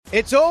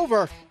It's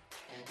over.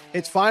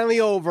 It's finally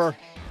over.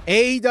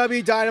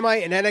 AEW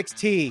Dynamite and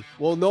NXT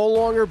will no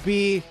longer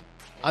be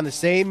on the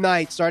same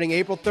night. Starting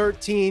April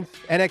 13th,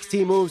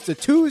 NXT moves to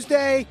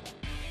Tuesday.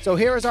 So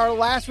here is our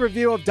last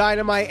review of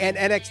Dynamite and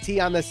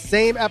NXT on the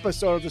same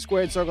episode of the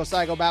Squared Circle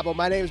Psychobabble.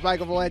 My name is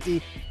Michael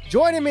Valenti.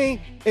 Joining me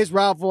is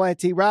Ralph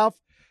Valenti. Ralph,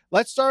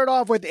 let's start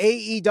off with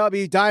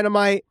AEW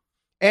Dynamite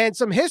and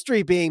some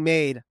history being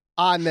made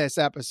on this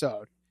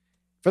episode.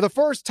 For the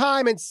first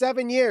time in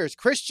 7 years,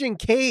 Christian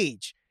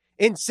Cage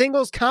in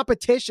singles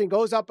competition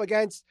goes up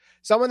against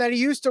someone that he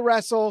used to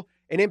wrestle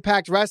in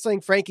Impact Wrestling,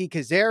 Frankie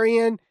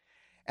Kazarian.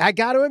 I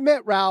got to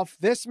admit, Ralph,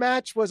 this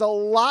match was a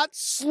lot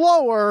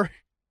slower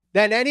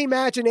than any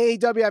match in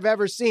AEW I've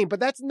ever seen, but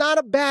that's not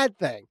a bad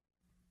thing.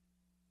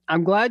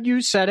 I'm glad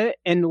you said it.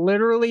 And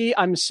literally,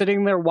 I'm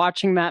sitting there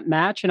watching that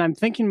match and I'm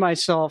thinking to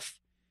myself,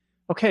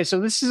 okay, so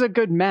this is a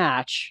good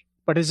match,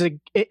 but is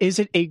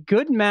it a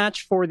good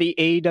match for the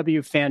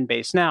AEW fan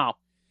base? Now,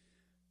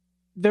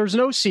 there's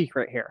no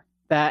secret here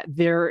that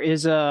there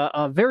is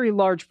a very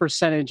large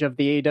percentage of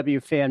the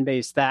AEW fan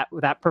base that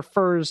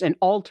prefers an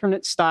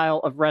alternate style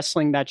of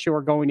wrestling that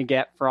you're going to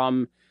get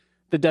from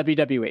the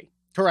WWE.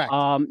 Correct.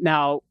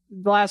 Now,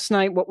 last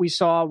night, what we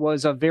saw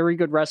was a very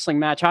good wrestling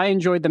match. I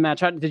enjoyed the match.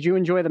 Did you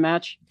enjoy the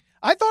match?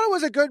 I thought it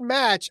was a good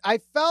match. I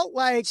felt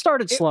like...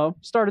 Started slow.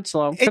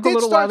 Took a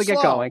little while to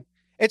get going.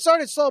 It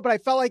started slow, but I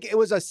felt like it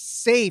was a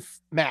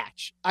safe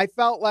match. I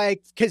felt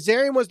like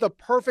Kazarian was the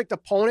perfect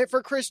opponent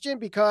for Christian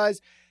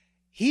because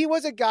he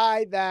was a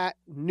guy that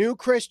knew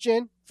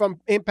Christian from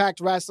Impact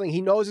Wrestling.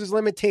 He knows his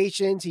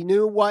limitations. He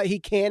knew what he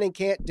can and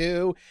can't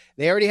do.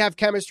 They already have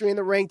chemistry in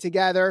the ring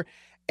together.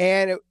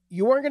 And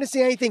you weren't going to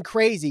see anything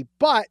crazy,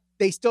 but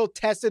they still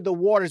tested the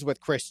waters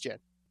with Christian.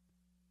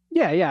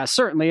 Yeah,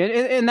 certainly.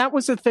 And that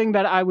was the thing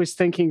that I was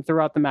thinking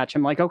throughout the match.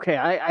 I'm like, okay,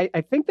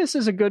 I think this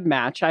is a good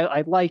match.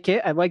 I like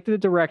it. I like the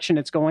direction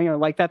it's going. I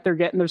like that they're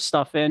getting their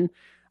stuff in.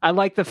 I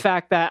like the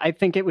fact that I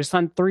think it was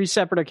on 3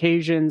 separate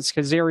occasions.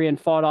 Kazarian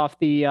fought off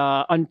the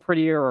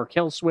Unprettier or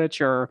Kill Switch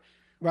or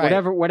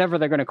whatever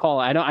they're going to call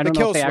it. I don't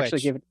know if they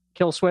actually give it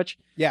Kill Switch.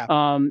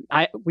 Yeah.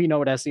 We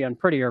know it as the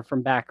Unprettier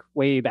from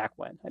way back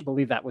when. I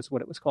believe that was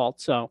what it was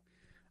called. So,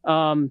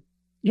 I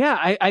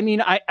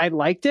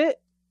liked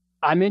it.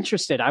 I'm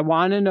interested. I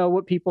want to know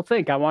what people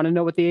think. I want to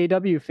know what the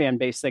AW fan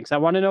base thinks. I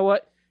want to know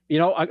what,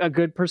 a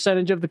good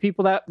percentage of the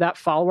people that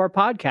follow our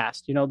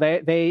podcast,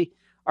 they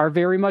are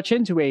very much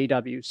into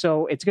AEW.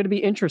 So it's going to be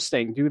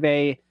interesting. Do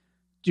they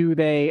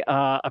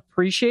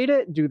appreciate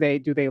it? Do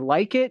they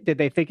like it? Did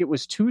they think it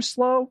was too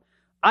slow?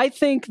 I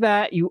think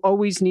that you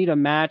always need a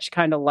match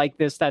kind of like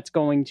this that's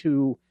going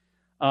to,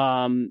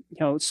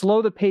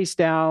 slow the pace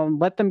down,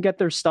 let them get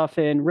their stuff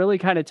in, really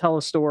kind of tell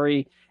a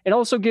story. It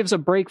also gives a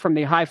break from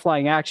the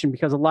high-flying action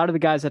because a lot of the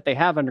guys that they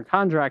have under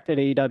contract at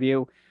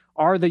AEW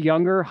are the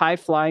younger,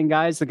 high-flying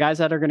guys, the guys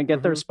that are going to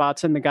get their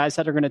spots in, the guys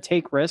that are going to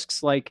take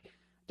risks like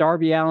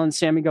Darby Allin,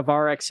 Sammy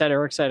Guevara, et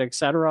cetera, et cetera, et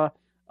cetera.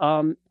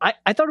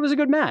 I thought it was a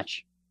good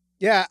match.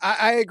 Yeah,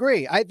 I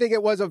agree. I think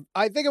it was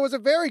a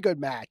very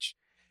good match.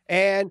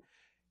 And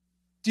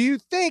do you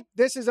think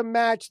this is a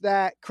match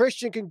that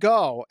Christian can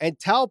go and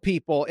tell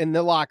people in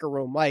the locker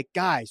room, like,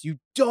 guys, you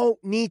don't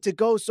need to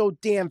go so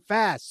damn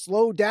fast,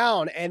 slow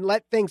down and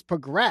let things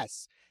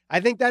progress? I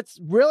think that's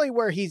really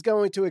where he's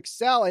going to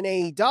excel in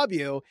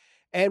AEW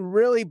and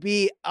really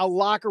be a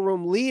locker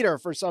room leader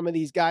for some of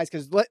these guys.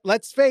 Because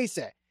let's face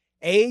it,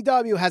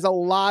 AEW has a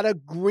lot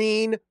of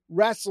green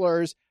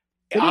wrestlers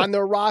on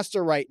their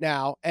roster right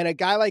now. And a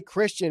guy like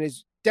Christian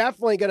is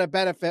definitely going to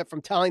benefit from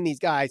telling these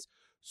guys,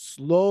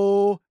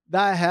 slow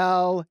the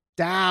hell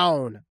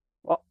down.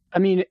 Well, I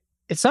mean,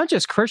 it's not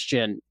just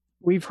Christian.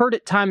 We've heard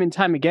it time and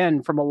time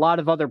again from a lot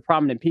of other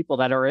prominent people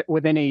that are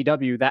within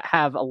AEW that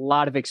have a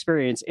lot of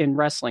experience in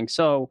wrestling.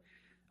 So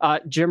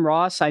Jim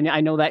Ross, I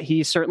know that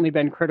he's certainly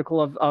been critical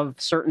of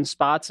certain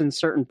spots in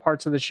certain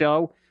parts of the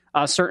show,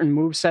 certain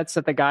move sets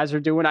that the guys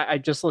are doing. I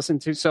just listened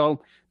to, so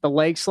the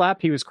leg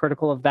slap, he was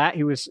critical of that.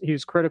 He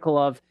was critical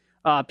of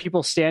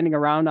people standing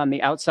around on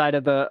the outside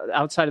of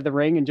the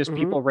ring and just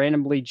people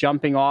randomly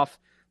jumping off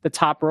the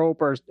top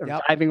rope or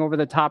diving over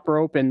the top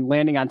rope and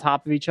landing on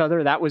top of each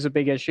other. That was a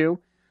big issue.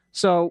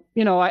 So,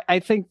 I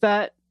think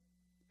that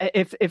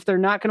if they're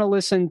not going to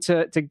listen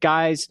to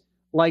guys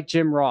like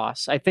Jim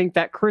Ross, I think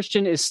that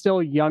Christian is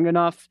still young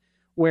enough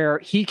where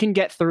he can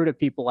get through to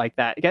people like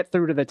that, get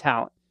through to the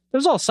talent.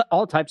 There's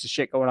all types of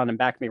shit going on in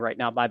back of me right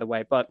now, by the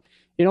way. But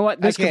you know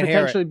what? This could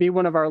potentially be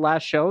one of our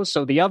last shows.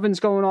 So the oven's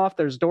going off.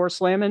 There's door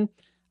slamming.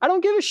 I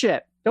don't give a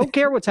shit. Don't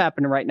care what's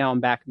happening right now in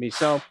back of me.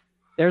 So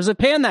there's a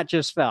pan that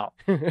just fell.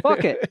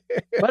 Fuck it.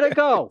 Let it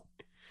go.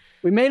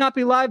 We may not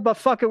be live, but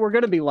fuck it. We're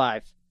going to be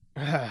live.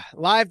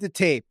 Live to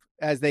tape,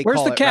 as they call it.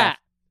 Where's the cat? Ralph.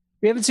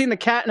 We haven't seen the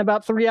cat in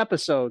about 3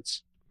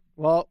 episodes.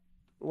 Well,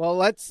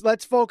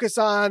 let's focus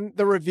on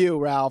the review,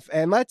 Ralph.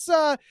 And let's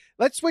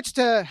switch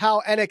to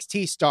how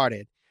NXT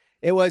started.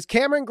 It was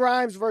Cameron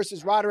Grimes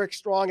versus Roderick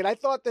Strong. And I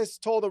thought this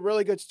told a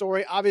really good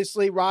story.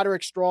 Obviously,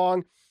 Roderick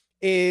Strong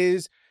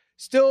is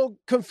still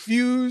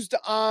confused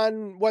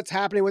on what's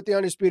happening with the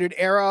Undisputed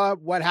Era,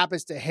 what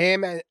happens to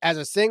him as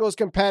a singles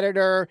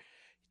competitor,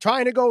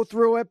 trying to go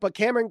through it, but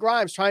Cameron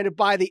Grimes trying to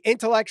buy the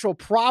intellectual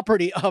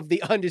property of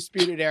the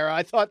Undisputed Era.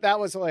 I thought that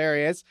was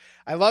hilarious.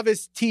 I love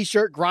his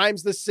t-shirt,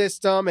 Grimes the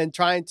System, and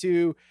trying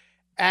to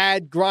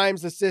add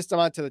Grimes the System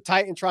onto the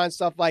Titantron,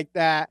 stuff like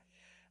that.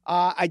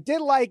 I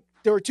did like,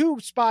 there were two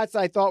spots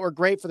I thought were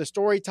great for the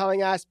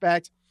storytelling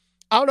aspect.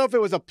 I don't know if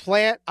it was a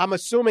plant. I'm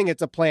assuming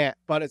it's a plant,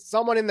 but it's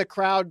someone in the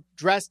crowd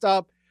dressed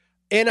up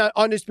in an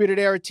Undisputed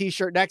Era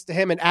t-shirt next to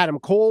him, an Adam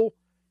Cole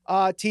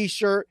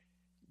t-shirt.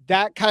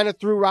 That kind of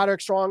threw Roderick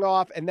Strong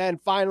off. And then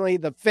finally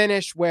the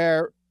finish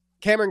where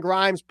Cameron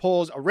Grimes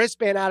pulls a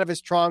wristband out of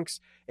his trunks.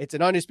 It's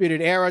an Undisputed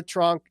Era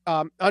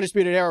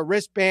Undisputed Era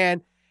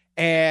wristband.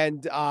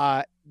 And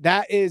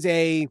that is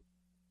a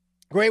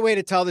great way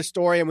to tell the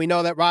story. And we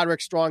know that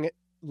Roderick Strong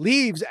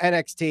leaves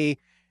NXT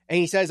and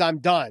he says, I'm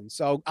done.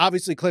 So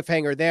obviously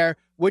cliffhanger there.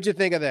 What'd you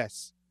think of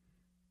this?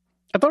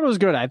 I thought it was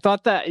good. I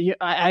thought that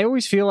I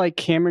always feel like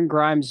Cameron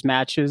Grimes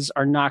matches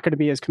are not going to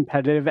be as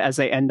competitive as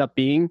they end up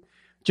being,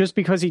 just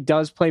because he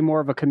does play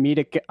more of a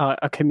comedic,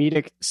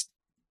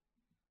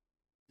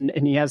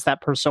 and he has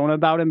that persona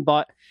about him.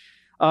 But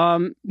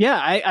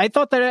I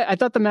thought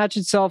the match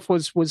itself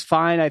was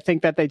fine. I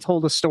think that they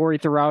told a story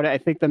throughout it. I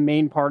think the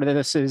main part of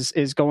this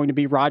is going to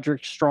be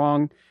Roderick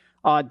Strong.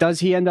 Does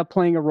he end up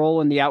playing a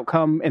role in the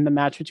outcome in the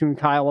match between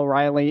Kyle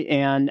O'Reilly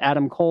and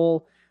Adam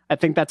Cole? I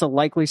think that's a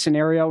likely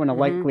scenario and a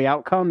likely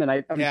outcome, and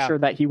I'm sure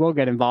that he will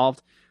get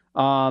involved.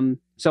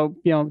 So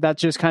that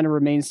just kind of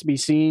remains to be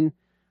seen.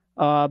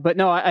 But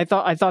no, I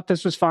thought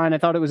this was fine. I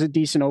thought it was a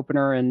decent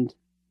opener, and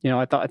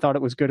I thought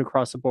it was good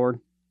across the board.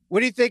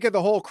 What do you think of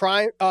the whole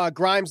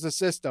Grimes the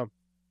System?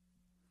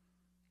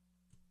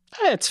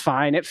 It's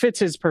fine. It fits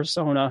his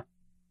persona.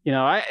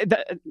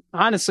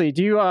 Honestly,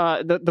 do you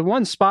the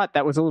one spot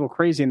that was a little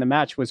crazy in the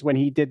match was when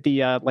he did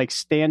the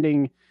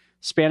standing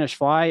Spanish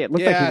fly. It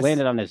looked like he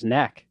landed on his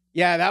neck.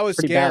 Yeah, that was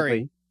pretty scary.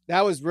 Badly.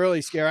 That was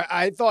really scary.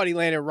 I thought he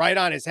landed right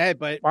on his head,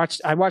 but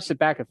I watched it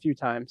back a few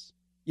times.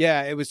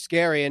 Yeah, it was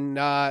scary. And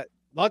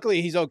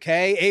luckily he's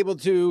okay, able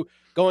to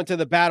go into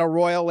the Battle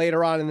Royal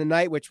later on in the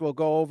night, which we'll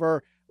go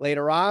over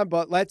later on.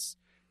 But let's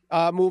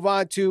move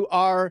on to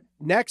our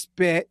next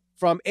bit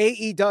from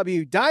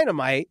AEW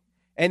Dynamite.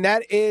 And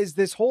that is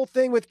this whole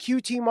thing with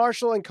QT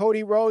Marshall and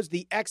Cody Rhodes,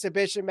 the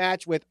exhibition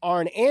match with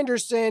Arn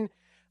Anderson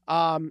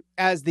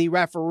as the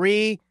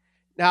referee.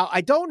 Now,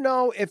 I don't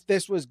know if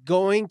this was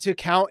going to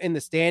count in the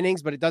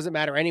standings, but it doesn't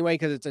matter anyway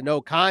because it's a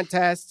no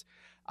contest.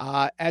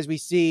 As we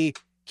see,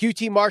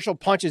 QT Marshall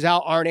punches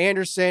out Arn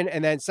Anderson,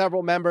 and then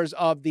several members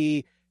of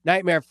the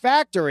Nightmare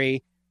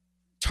Factory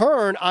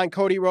turn on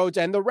Cody Rhodes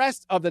and the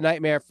rest of the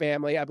Nightmare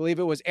family. I believe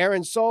it was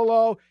Aaron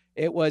Solo.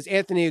 It was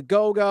Anthony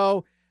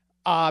Ogogo.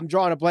 I'm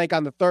drawing a blank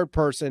on the third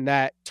person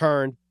that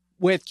turned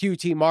with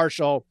QT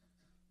Marshall.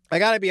 I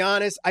got to be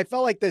honest. I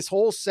felt like this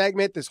whole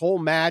segment, this whole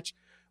match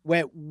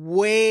went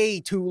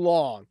way too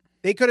long.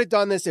 They could have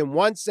done this in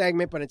one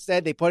segment, but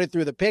instead they put it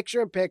through the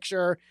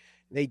picture-in-picture.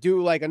 They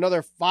do like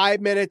another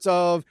 5 minutes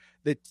of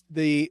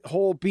the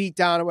whole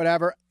beatdown or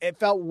whatever. It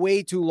felt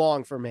way too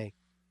long for me.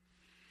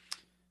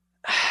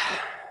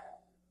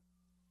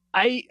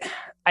 I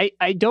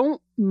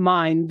don't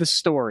mind the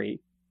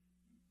story.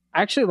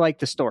 I actually like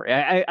the story.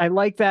 I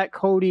like that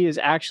Cody is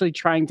actually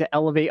trying to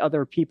elevate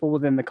other people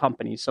within the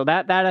company. So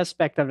that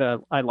aspect of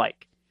it I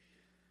like.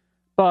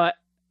 But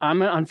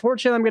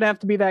unfortunately, I'm going to have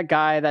to be that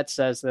guy that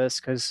says this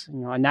because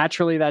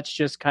naturally that's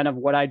just kind of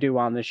what I do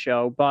on this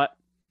show. But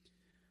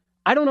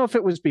I don't know if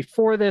it was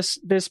before this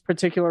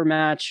particular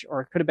match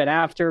or it could have been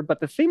after. But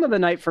the theme of the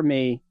night for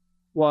me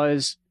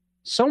was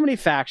so many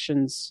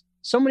factions,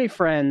 so many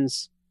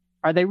friends.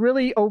 Are they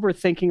really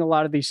overthinking a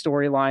lot of these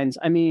storylines?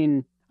 I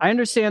mean, I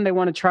understand they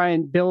want to try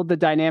and build the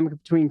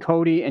dynamic between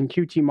Cody and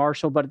QT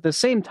Marshall, but at the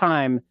same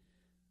time,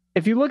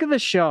 if you look at the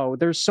show,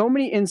 there's so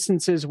many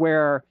instances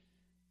where,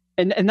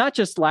 and not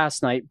just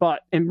last night,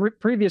 but in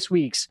previous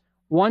weeks,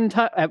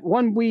 at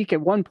 1 week, at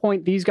one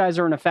point, these guys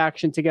are in a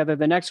faction together.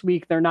 The next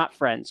week, they're not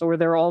friends, or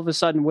they're all of a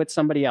sudden with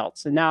somebody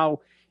else. And now,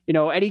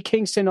 Eddie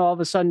Kingston all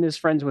of a sudden is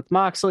friends with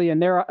Moxley, and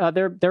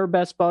they're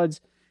best buds,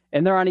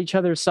 and they're on each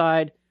other's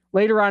side.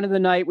 Later on in the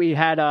night, we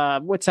had,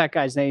 what's that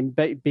guy's name?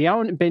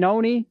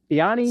 Bononi?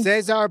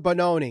 Cesar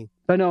Bononi.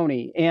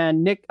 Bononi.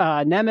 And Nick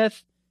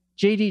Nemeth,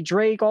 JD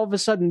Drake, all of a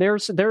sudden,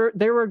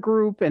 they're a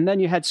group. And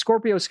then you had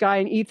Scorpio Sky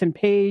and Ethan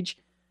Page.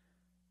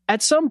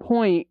 At some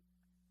point,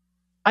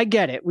 I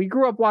get it. We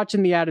grew up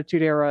watching the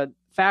Attitude Era.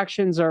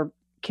 Factions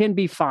can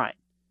be fine.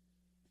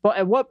 But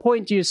at what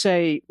point do you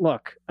say,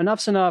 look,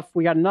 enough's enough.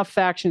 We got enough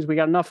factions. We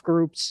got enough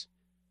groups.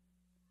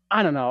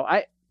 I don't know.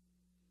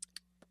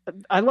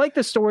 I like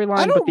the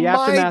storyline, but the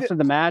aftermath of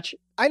the match.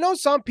 I know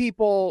some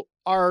people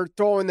are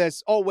throwing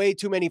this, way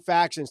too many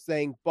factions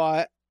thing,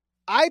 but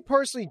I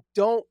personally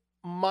don't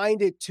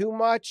mind it too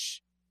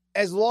much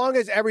as long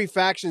as every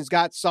faction's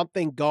got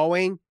something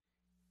going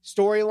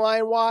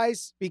storyline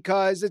wise,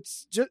 because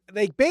it's just,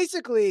 they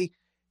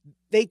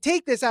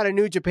take this out of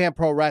New Japan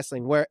Pro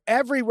Wrestling where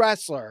every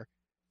wrestler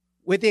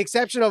with the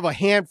exception of a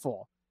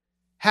handful,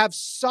 have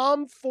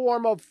some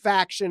form of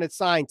faction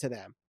assigned to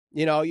them.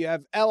 You know, you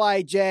have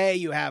LIJ,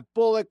 you have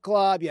Bullet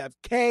Club, you have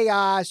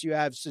Chaos, you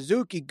have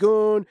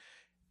Suzuki-gun.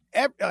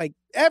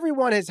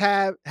 Everyone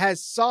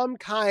has some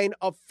kind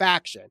of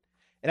faction.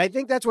 And I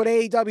think that's what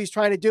AEW is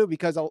trying to do,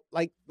 because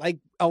like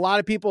a lot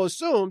of people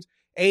assumed,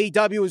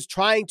 AEW is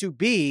trying to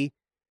be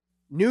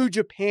New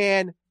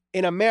Japan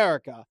in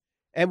America.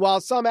 And while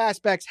some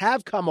aspects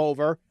have come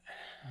over,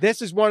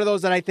 this is one of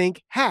those that I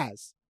think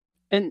has.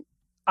 And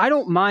I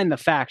don't mind the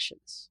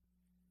factions.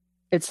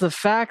 It's the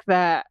fact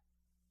that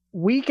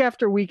week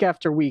after week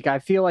after week, I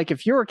feel like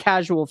if you're a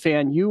casual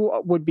fan,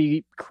 you would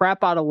be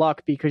crap out of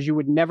luck, because you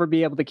would never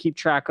be able to keep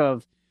track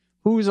of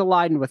who's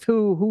aligned with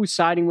who, who's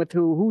siding with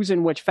who, who's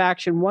in which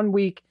faction. One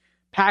week,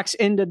 Pac's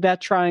in the Death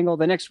Triangle.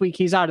 The next week,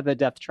 he's out of the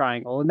Death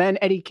Triangle. And then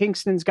Eddie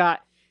Kingston's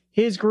got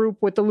his group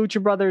with the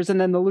Lucha Brothers, and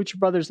then the Lucha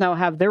Brothers now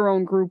have their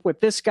own group with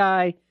this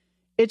guy.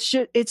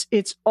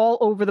 It's all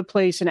over the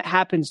place, and it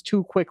happens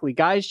too quickly.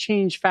 Guys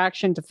change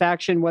faction to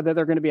faction, whether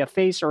they're going to be a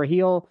face or a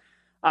heel.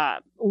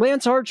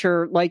 Lance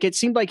Archer, like, it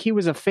seemed like he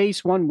was a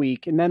face one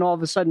week, and then all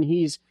of a sudden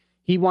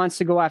he wants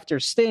to go after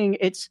Sting.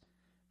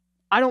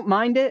 I don't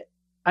mind it.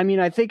 I mean,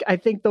 I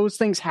think those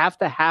things have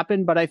to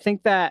happen, but I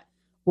think that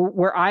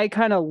where I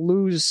kind of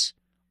lose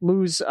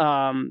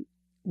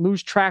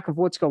track of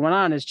what's going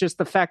on is just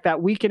the fact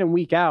that week in and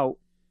week out,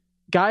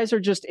 guys are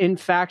just in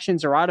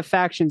factions or out of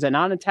factions and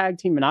on a tag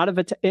team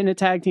and in a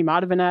tag team,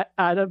 out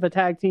of a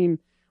tag team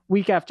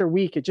week after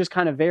week. It just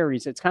kind of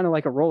varies. It's kind of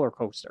like a roller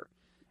coaster.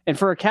 And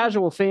for a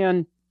casual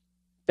fan,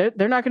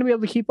 they're not going to be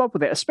able to keep up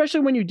with it,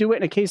 especially when you do it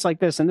in a case like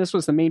this. And this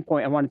was the main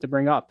point I wanted to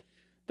bring up.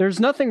 There's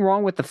nothing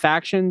wrong with the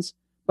factions,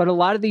 but a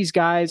lot of these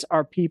guys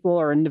are people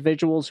or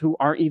individuals who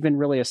aren't even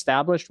really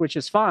established, which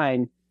is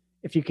fine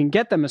if you can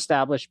get them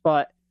established.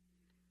 But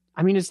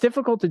I mean, it's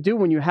difficult to do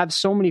when you have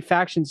so many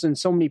factions and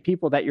so many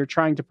people that you're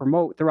trying to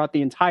promote throughout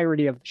the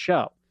entirety of the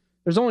show.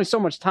 There's only so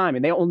much time,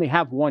 and they only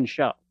have one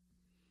show.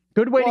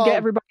 Good way to get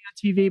everybody on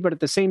TV, but at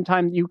the same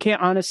time, you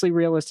can't honestly,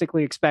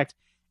 realistically expect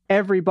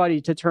everybody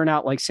to turn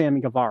out like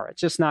Sammy Guevara.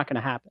 It's just not going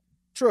to happen.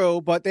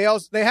 True, but they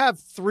have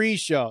 3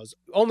 shows.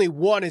 Only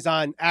one is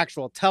on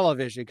actual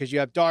television, because you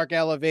have Dark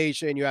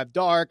Elevation, you have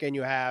Dark, and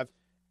you have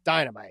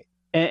Dynamite.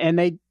 And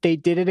they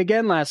did it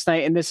again last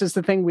night, and this is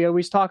the thing we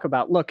always talk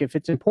about. Look, if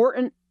it's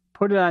important,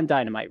 put it on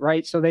Dynamite,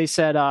 right? So they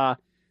said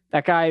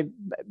that guy,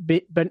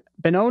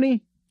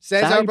 Benoni?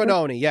 Cesar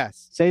Bononi,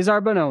 yes.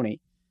 Cesar Bononi.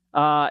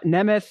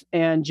 Nemeth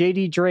and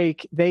JD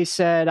Drake, they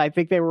said, I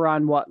think they were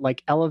on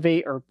like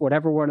Elevate or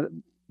whatever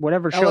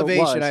show Elevation, it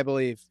was. I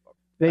believe.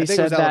 They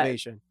said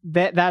Elevation.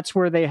 That's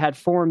where they had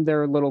formed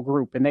their little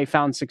group, and they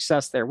found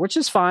success there, which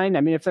is fine.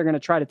 I mean, if they're going to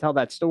try to tell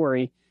that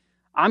story,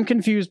 I'm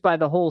confused by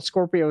the whole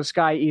Scorpio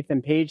Sky,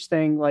 Ethan Page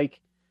thing. Like,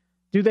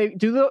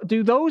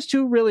 do those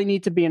two really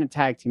need to be in a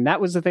tag team?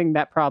 That was the thing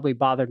that probably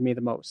bothered me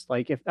the most.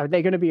 Like, are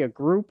they going to be a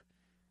group?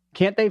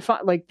 Can't they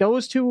find, like,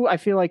 those two? I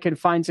feel like can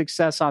find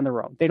success on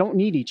their own. They don't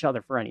need each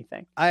other for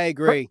anything. I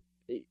agree.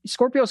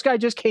 Scorpio Sky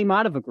just came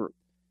out of a group,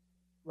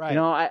 right? You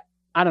know, I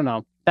don't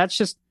know. That's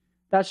just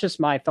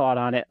my thought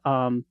on it.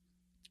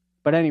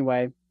 But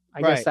anyway,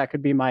 I guess that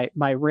could be my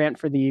rant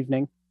for the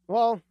evening.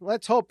 Well,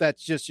 let's hope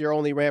that's just your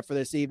only rant for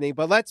this evening.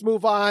 But let's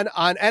move on.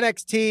 On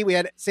NXT, we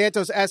had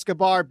Santos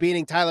Escobar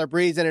beating Tyler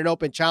Breeze in an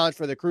open challenge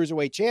for the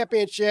Cruiserweight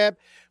Championship.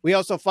 We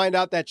also find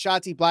out that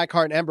Shotzi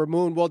Blackheart and Ember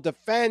Moon will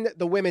defend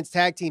the women's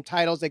tag team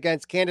titles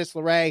against Candice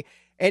LeRae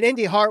and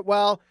Indy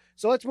Hartwell.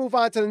 So let's move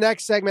on to the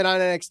next segment on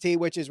NXT,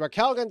 which is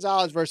Raquel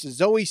Gonzalez versus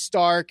Zoe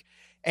Stark,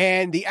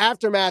 and the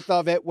aftermath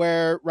of it,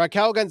 where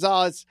Raquel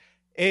Gonzalez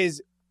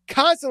is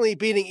constantly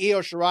beating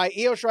Io Shirai.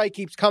 Io Shirai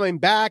keeps coming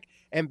back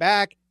and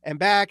back and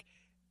back.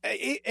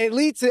 It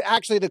leads to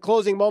actually the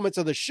closing moments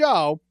of the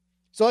show.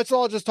 So let's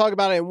all just talk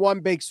about it in one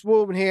big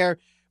swoop here,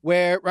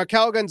 where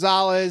Raquel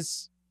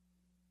Gonzalez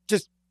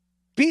just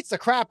beats the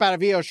crap out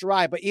of Io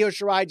Shirai, but Io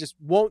Shirai just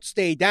won't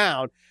stay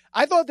down.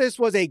 I thought this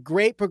was a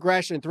great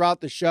progression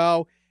throughout the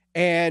show,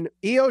 and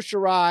Io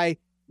Shirai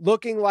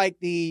looking like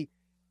the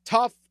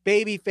tough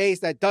baby face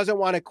that doesn't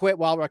want to quit,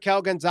 while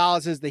Raquel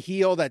Gonzalez is the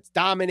heel that's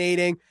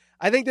dominating.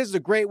 I think this is a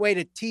great way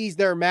to tease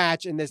their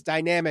match and this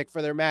dynamic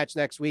for their match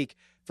next week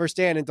for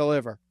Stand and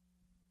Deliver.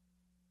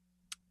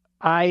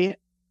 I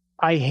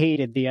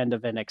hated the end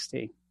of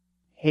NXT.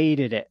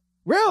 Hated it.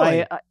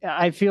 Really?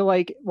 I feel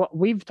like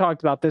we've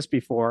talked about this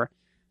before.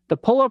 The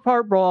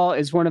pull-apart brawl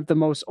is one of the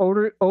most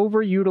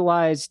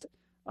overutilized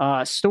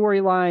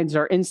storylines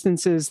or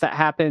instances that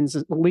happens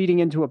leading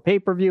into a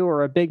pay-per-view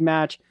or a big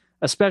match,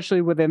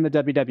 especially within the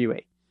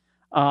WWE.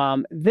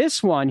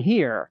 This one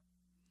here,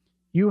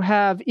 you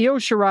have Io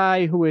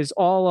Shirai, who is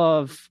all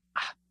of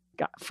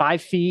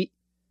 5 feet.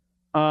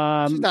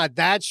 She's not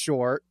that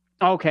short.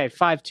 Okay,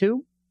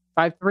 5'2",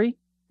 5'3",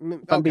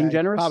 if I'm being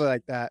generous. Probably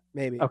like that,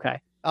 maybe. Okay.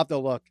 I'll have to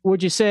look.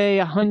 Would you say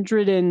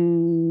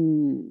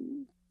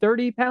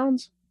 130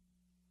 pounds?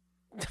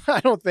 I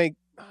don't think.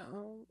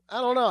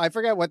 I don't know. I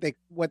forget what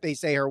they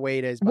say her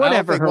weight is.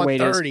 Whatever her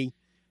weight is.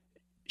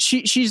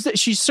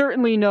 she's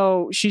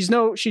certainly she's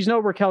no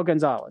Raquel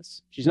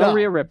Gonzalez. She's no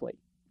Rhea Ripley.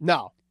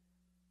 No.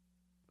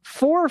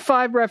 4 or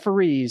 5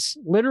 referees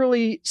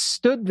literally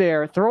stood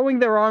there throwing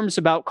their arms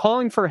about,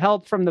 calling for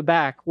help from the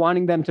back,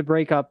 wanting them to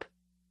break up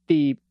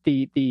the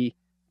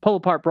pull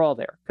apart brawl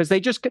there, because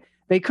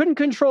they couldn't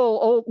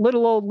control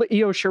little old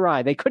Io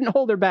Shirai. They couldn't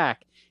hold her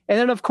back. And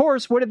then, of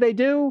course, what did they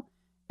do?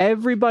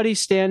 Everybody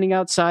standing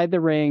outside the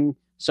ring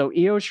so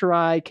Io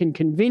Shirai can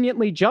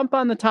conveniently jump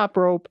on the top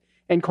rope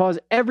and cause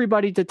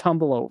everybody to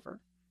tumble over.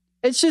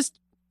 It's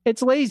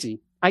lazy.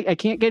 I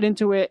can't get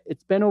into it.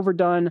 It's been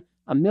overdone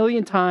a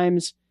million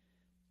times.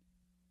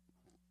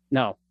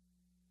 No,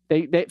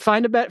 they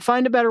find a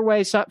better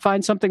way.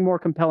 Find something more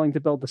compelling to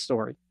build the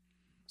story.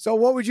 So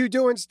what would you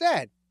do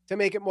instead to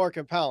make it more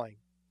compelling?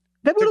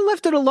 They would have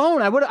left it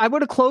alone. I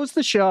would have closed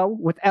the show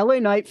with LA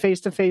Knight face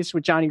to face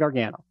with Johnny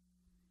Gargano.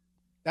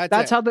 You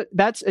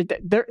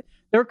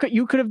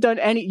could have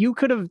done you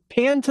could have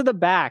panned to the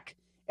back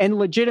and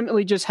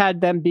legitimately just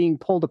had them being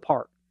pulled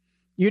apart.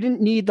 You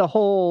didn't need the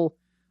whole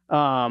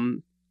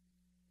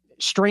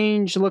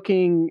strange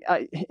looking.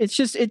 It's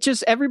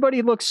just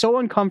everybody looks so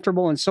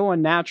uncomfortable and so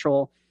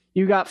unnatural.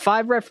 You got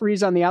 5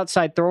 referees on the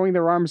outside throwing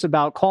their arms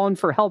about, calling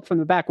for help from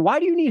the back. Why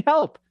do you need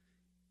help?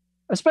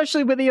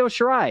 Especially with Io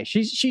Shirai.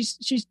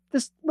 She's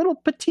this little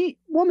petite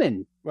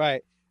woman.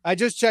 Right. I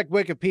just checked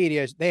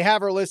Wikipedia. They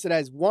have her listed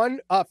as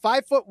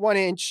 5 foot 1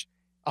 inch,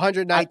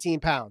 119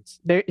 pounds.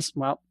 There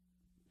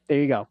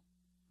you go.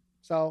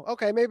 So,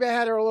 okay, maybe I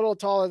had her a little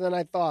taller than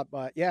I thought,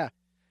 but yeah.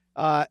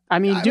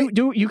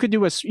 You could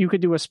do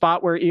a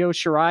spot where Io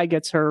Shirai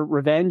gets her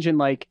revenge and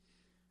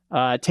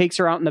takes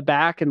her out in the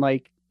back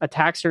and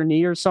attacks her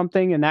knee or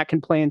something, and that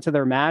can play into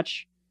their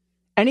match.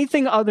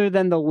 Anything other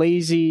than the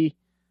lazy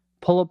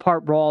pull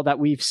apart brawl that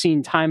we've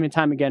seen time and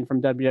time again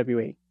from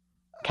WWE.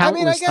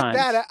 Countless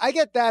times. I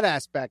get that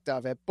aspect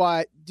of it,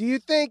 but do you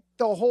think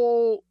the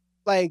whole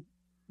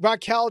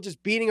Raquel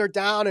just beating her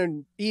down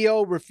and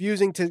Io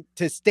refusing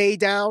to stay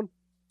down?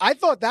 I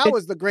thought that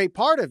was the great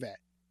part of it.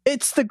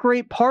 It's the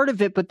great part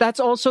of it, but that's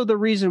also the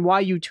reason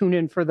why you tune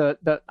in for the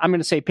I'm going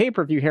to say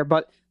pay-per-view here,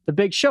 but the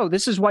big show.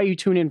 This is why you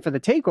tune in for the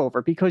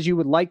takeover, because you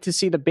would like to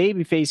see the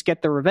babyface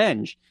get the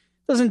revenge.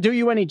 It doesn't do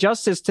you any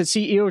justice to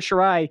see Io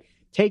Shirai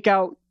take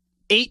out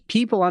 8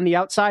 people on the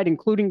outside,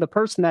 including the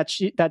person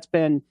that's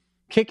been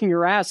kicking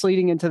her ass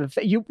leading into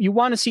the you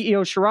want to see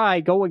Io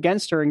Shirai go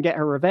against her and get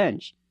her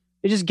revenge.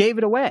 They just gave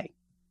it away.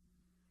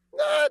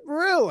 Not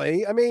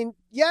really. I mean,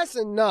 yes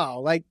and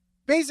no.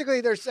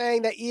 Basically they're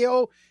saying that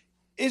Io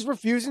is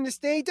refusing to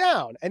stay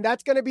down, and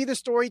that's going to be the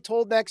story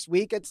told next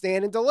week at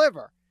Stand and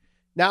Deliver.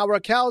 Now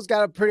Raquel's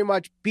got to pretty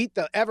much beat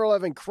the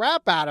ever-loving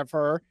crap out of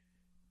her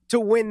to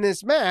win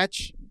this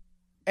match.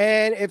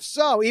 And if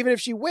so, even if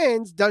she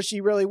wins, does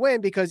she really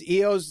win? Because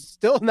Io's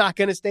still not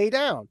going to stay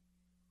down.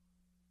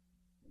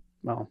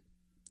 Well,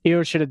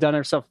 Io should have done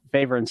herself a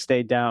favor and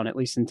stayed down, at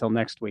least until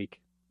next week.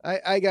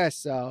 I guess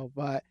so.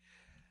 But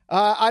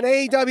on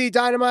AEW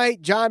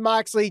Dynamite, Jon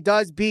Moxley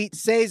does beat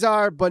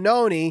Cesar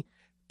Bononi.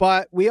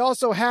 But we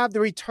also have the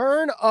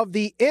return of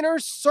the Inner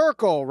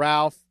Circle,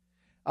 Ralph.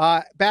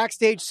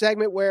 Backstage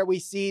segment where we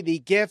see the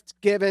gift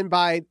given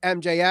by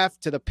MJF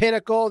to the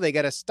Pinnacle. They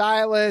get a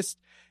stylist.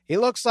 He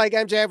looks like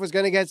MJF was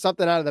going to get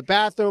something out of the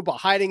bathroom, but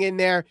hiding in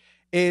there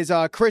is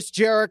Chris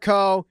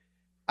Jericho,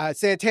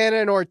 Santana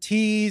and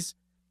Ortiz,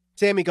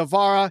 Sammy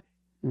Guevara.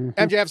 Mm-hmm.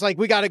 MJF's like,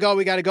 we got to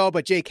go.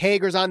 But Jake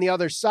Hager's on the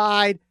other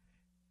side.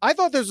 I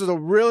thought this was a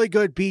really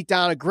good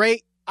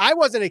beatdown. I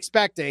wasn't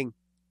expecting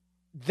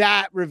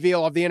that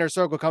reveal of the Inner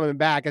Circle coming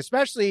back,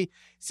 especially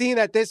seeing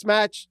that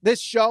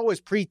this show was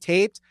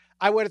pre-taped.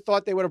 I would have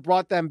thought they would have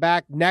brought them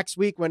back next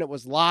week when it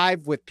was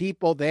live with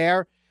people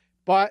there.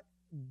 But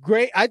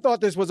great. I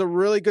thought this was a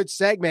really good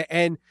segment.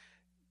 And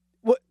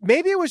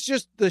maybe it was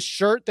just the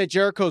shirt that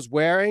Jericho's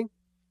wearing,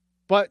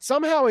 but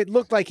somehow it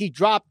looked like he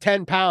dropped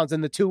 10 pounds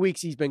in the 2 weeks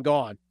he's been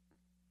gone.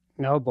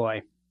 Oh,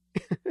 boy.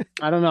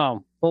 I don't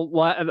know.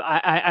 Well,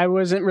 I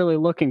wasn't really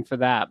looking for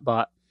that,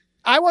 but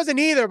I wasn't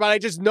either, but I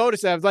just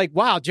noticed that. I was like,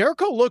 wow,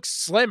 Jericho looks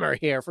slimmer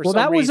here for some reason.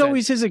 Well, that was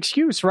always his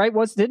excuse, right?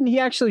 Didn't he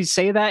actually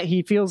say that?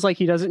 He feels like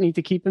he doesn't need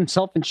to keep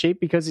himself in shape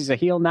because he's a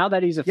heel. Now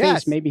that he's a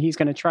face, maybe he's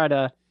going to try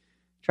to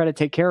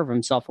take care of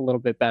himself a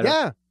little bit better.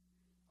 Yeah.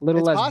 A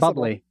little less possible.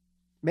 Bubbly.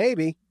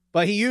 Maybe.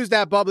 But he used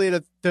that bubbly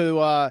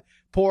to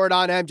pour it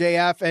on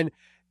MJF, and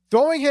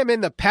throwing him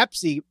in the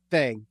Pepsi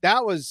thing,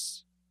 that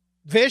was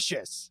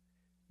vicious.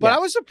 But I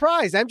was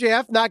surprised.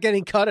 MJF not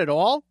getting cut at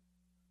all.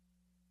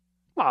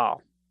 Oh,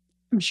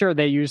 I'm sure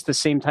they used the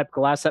same type of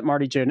glass that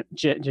Marty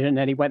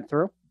Jannetty went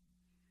through.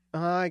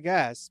 I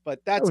guess,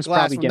 but that's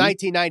glass from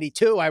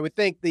 1992. I would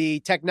think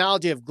the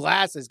technology of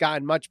glass has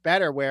gotten much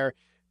better where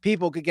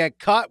people could get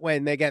cut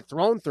when they get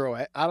thrown through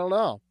it. I don't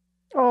know.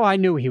 Oh, I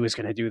knew he was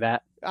going to do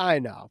that. I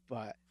know,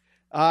 but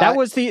that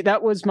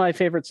was my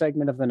favorite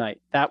segment of the night.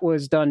 That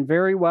was done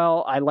very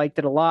well. I liked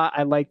it a lot.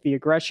 I liked the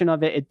aggression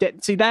of it.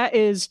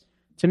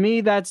 To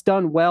me, that's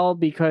done well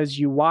because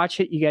you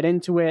watch it, you get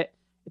into it.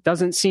 It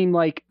doesn't seem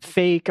like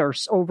fake or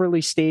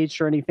overly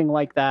staged or anything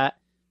like that.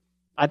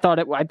 I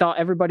thought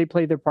everybody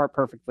played their part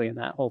perfectly in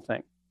that whole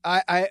thing.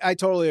 I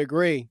totally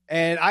agree.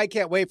 And I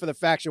can't wait for the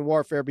faction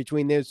warfare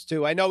between those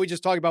two. I know we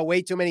just talked about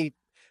way too many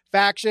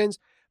factions,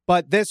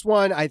 but this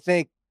one, I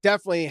think,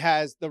 definitely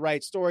has the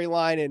right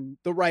storyline and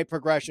the right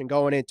progression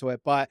going into it.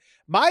 But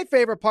my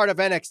favorite part of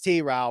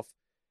NXT, Ralph,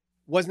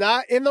 was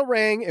not in the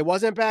ring. It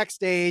wasn't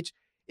backstage.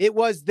 It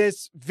was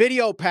this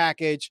video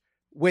package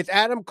with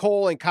Adam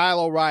Cole and Kyle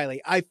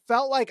O'Reilly. I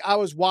felt like I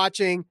was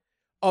watching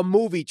a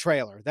movie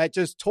trailer that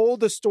just told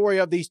the story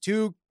of these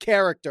two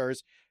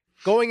characters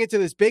going into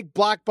this big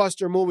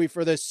blockbuster movie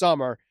for this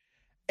summer.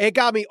 It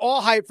got me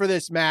all hyped for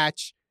this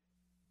match.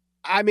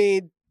 I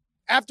mean,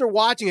 after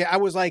watching it, I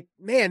was like,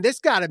 man, this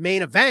got a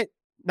main event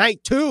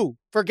night 2.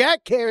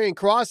 Forget Karrion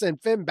Kross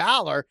and Finn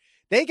Balor.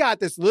 They got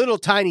this little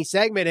tiny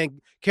segment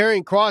and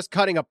Karrion Kross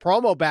cutting a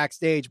promo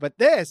backstage. But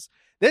this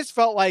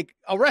felt like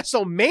a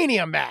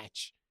WrestleMania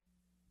match.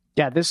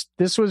 Yeah,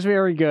 this was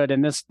very good,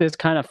 and this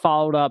kind of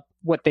followed up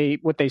what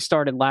they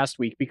started last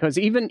week, because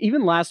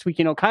even last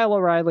week, Kyle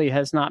O'Reilly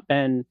has not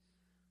been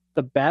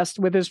the best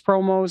with his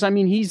promos. I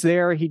mean, he's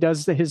there, he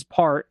does his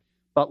part,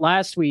 but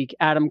last week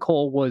Adam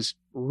Cole was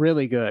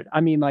really good.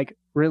 I mean, like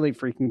really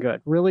freaking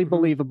good, really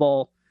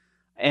believable,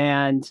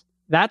 and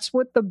that's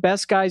what the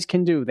best guys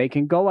can do. They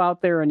can go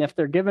out there, and if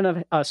they're given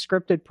a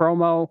scripted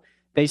promo,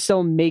 they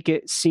still make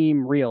it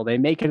seem real. They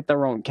make it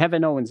their own.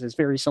 Kevin Owens is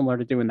very similar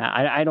to doing that.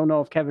 I don't know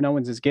if Kevin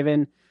Owens is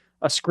given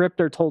a script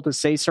or told to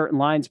say certain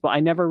lines, but I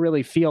never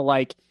really feel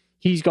like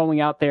he's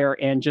going out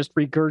there and just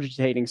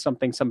regurgitating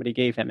something somebody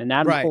gave him. And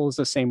Adam Cole is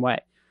the same way.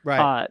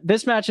 Right.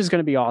 This match is going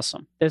to be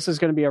awesome. This is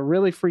going to be a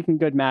really freaking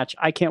good match.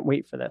 I can't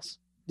wait for this.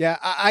 Yeah,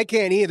 I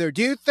can't either.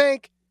 Do you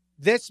think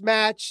this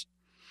match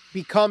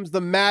becomes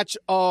the match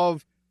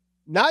of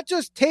not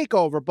just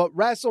TakeOver, but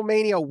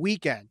WrestleMania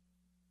weekend?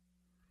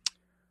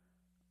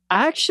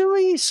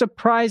 Actually,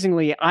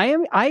 surprisingly,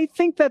 I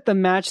think that the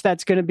match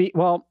that's going to be,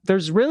 well,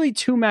 there's really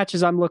 2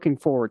 matches I'm looking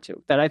forward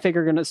to that I think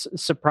are going to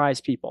surprise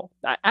people.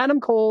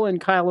 Adam Cole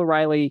and Kyle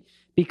O'Reilly,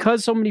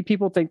 because so many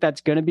people think that's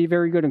going to be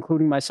very good,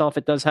 including myself,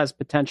 it does has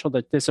potential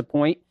to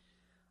disappoint.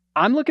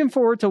 I'm looking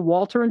forward to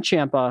Walter and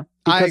Ciampa,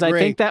 because I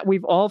think that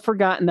we've all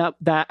forgotten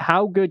that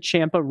how good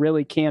Ciampa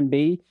really can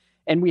be.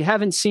 And we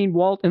haven't seen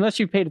Walt, unless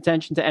you paid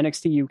attention to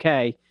NXT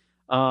UK,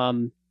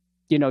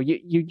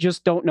 you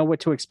just don't know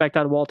what to expect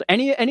out of Walter.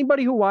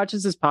 Anybody who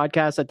watches this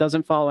podcast that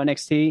doesn't follow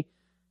NXT,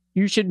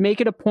 you should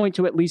make it a point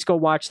to at least go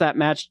watch that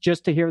match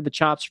just to hear the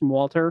chops from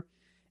Walter.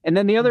 And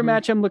then the other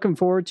match I'm looking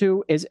forward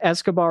to is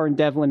Escobar and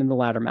Devlin in the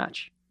ladder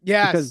match.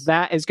 Yes. Because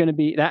that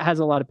has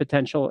a lot of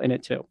potential in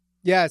it too.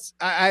 Yes.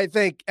 I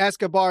think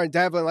Escobar and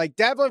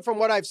Devlin, from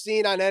what I've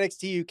seen on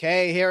NXT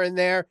UK here and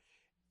there,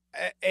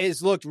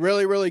 has looked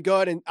really, really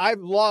good. And I've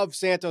loved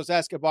Santos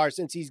Escobar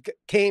since he's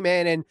came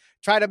in and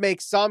tried to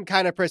make some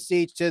kind of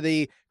prestige to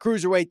the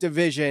cruiserweight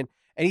division.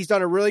 And he's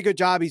done a really good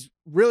job. He's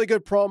really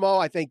good promo.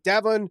 I think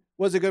Devlin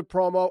was a good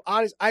promo.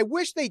 Honest, I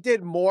wish they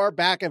did more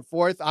back and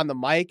forth on the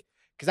mic,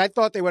 because I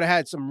thought they would have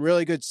had some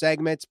really good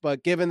segments,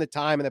 but given the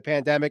time and the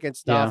pandemic and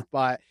stuff,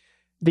 but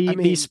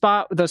the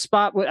spot, I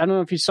don't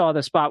know if you saw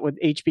the spot with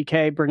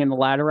HBK bringing the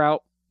ladder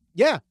out.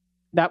 Yeah.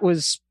 That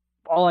was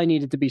all I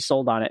needed to be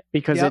sold on it,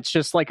 because it's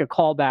just like a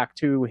callback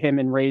to him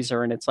and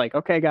Razor. And it's like,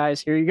 okay,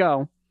 guys, here you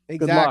go.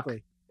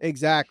 Exactly.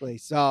 Exactly.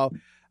 So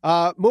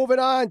moving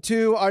on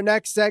to our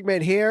next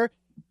segment here.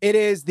 It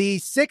is the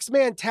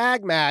 6-man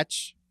tag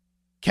match.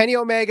 Kenny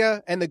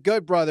Omega and the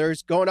Good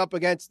Brothers going up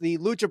against the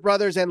Lucha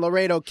Brothers and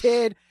Laredo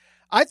Kid.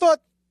 I thought,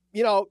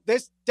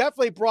 this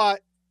definitely brought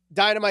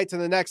Dynamite to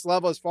the next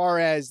level as far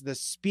as the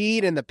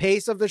speed and the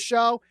pace of the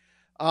show.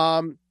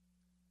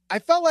 I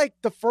felt like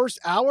the first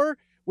hour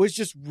was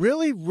just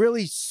really,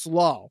 really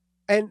slow,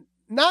 and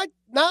not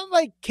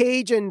like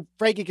Cage and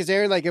Frankie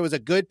Kazarian, like it was a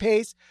good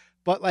pace,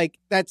 but like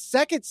that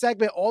second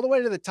segment all the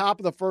way to the top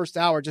of the first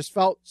hour just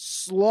felt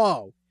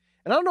slow.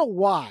 And I don't know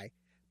why,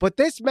 but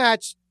this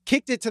match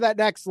kicked it to that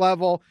next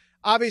level.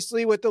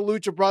 Obviously with the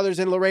Lucha Brothers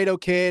and Laredo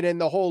Kid and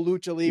the whole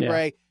Lucha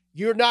Libre,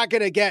 you're not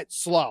going to get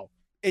slow.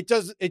 It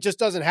just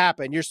doesn't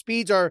happen. Your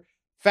speeds are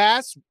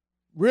fast,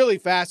 really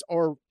fast,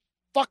 or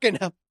fucking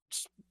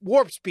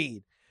warp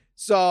speed.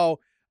 So,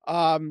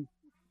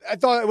 I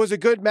thought it was a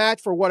good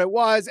match for what it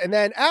was. And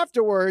then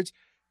afterwards,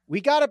 we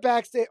got a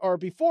backstage, or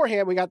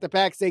beforehand, we got the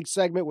backstage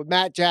segment with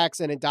Matt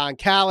Jackson and Don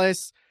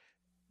Callis.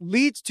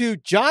 Leads to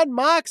Jon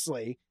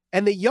Moxley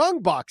and the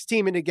Young Bucks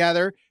teaming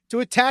together to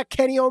attack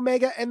Kenny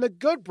Omega and the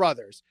Good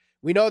Brothers.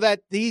 We know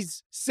that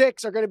these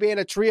 6 are going to be in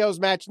a trios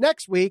match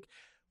next week.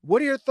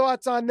 What are your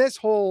thoughts on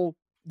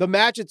the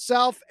match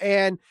itself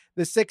and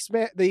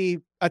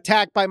the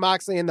attack by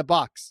Moxley and the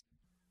Bucks?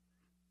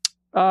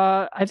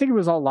 I think it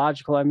was all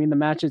logical. I mean, the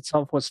match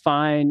itself was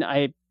fine.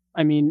 I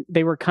mean,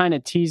 they were kind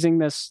of teasing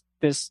this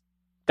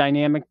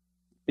dynamic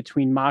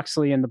between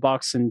Moxley and the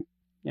Bucks, and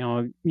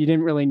you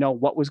didn't really know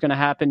what was going to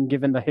happen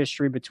given the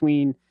history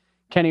between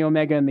Kenny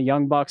Omega and the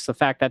Young Bucks, the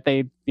fact that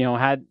they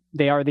are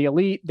the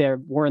elite,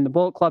 we're in the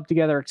Bullet Club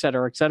together, et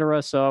cetera, et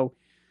cetera. So,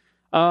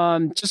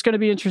 just going to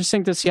be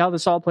interesting to see how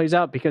this all plays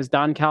out, because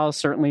Don Callis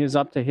certainly is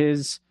up to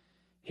his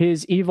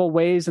his evil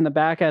ways in the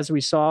back, as we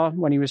saw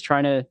when he was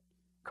trying to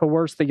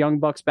coerce the Young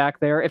Bucks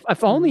back there.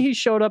 If only he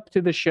showed up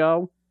to the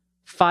show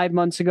 5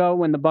 months ago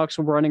when the Bucks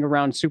were running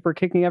around super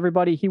kicking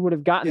everybody, he would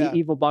have gotten the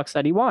evil Bucks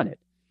that he wanted.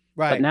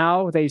 Right. But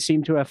now they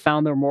seem to have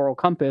found their moral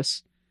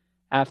compass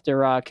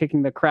after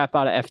kicking the crap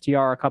out of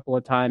FTR a couple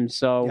of times.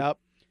 So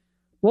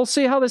we'll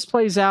see how this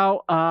plays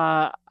out.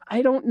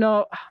 I don't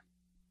know.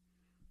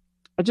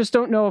 I just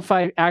don't know if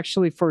I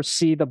actually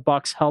foresee the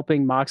Bucks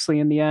helping Moxley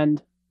in the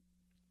end.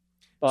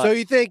 But,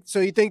 so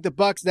you think the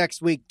Bucks next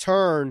week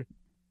turn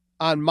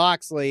on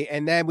Moxley,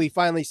 and then we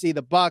finally see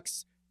the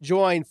Bucks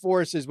join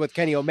forces with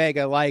Kenny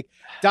Omega, like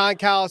Don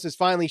Callis has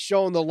finally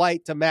shown the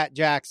light to Matt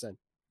Jackson?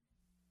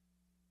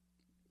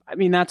 I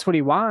mean, that's what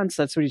he wants.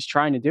 That's what he's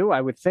trying to do, I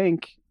would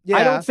think. Yeah.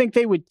 I don't think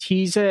they would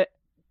tease it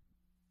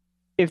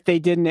if they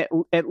didn't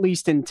at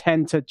least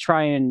intend to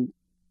try and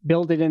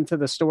build it into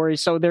the story.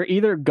 So they're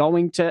either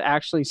going to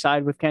actually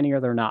side with Kenny or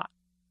they're not,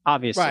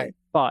 obviously. Right.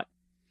 But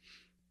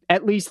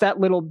at least that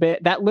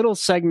little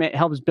segment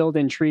helps build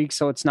intrigue,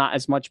 so it's not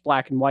as much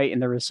black and white and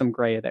there is some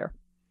gray there.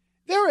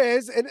 There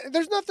is, and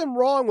there's nothing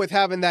wrong with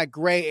having that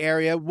gray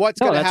area. What's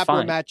going to happen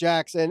with Matt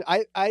Jackson?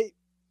 I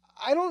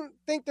don't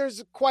think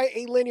there's quite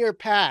a linear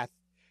path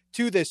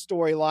to this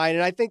storyline,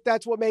 and I think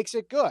that's what makes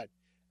it good.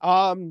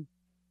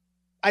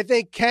 I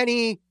think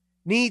Kenny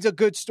needs a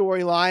good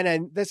storyline,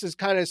 and this is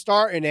kind of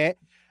starting it.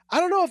 I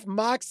don't know if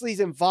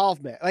Moxley's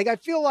involvement. Like, I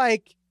feel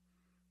like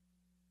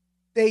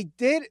they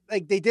did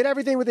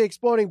everything with the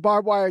exploding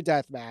barbed wire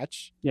death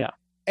match. Yeah.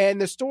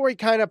 And the story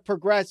kind of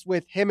progressed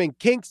with him and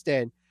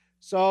Kingston.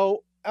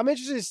 So I'm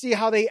interested to see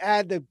how they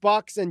add the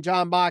Bucks and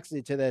Jon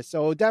Moxley to this.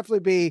 So it'll definitely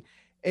be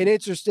an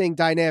interesting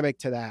dynamic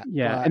to that.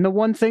 Yeah. And the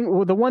one thing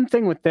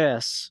with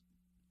this,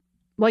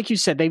 like you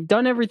said, they've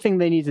done everything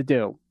they need to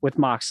do with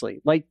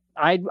Moxley. Like,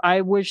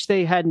 I wish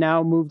they had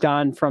now moved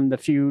on from the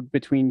feud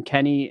between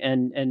Kenny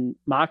and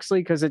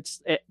Moxley,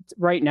 because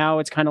right now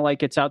it's kind of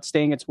like it's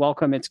outstaying its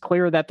welcome. It's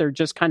clear that they're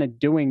just kind of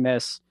doing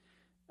this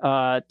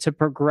to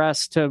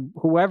progress to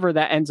whoever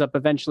that ends up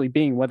eventually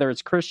being, whether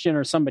it's Christian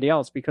or somebody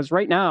else. Because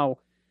right now,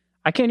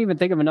 I can't even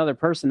think of another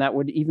person that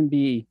would even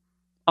be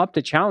up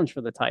to challenge for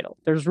the title.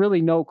 There's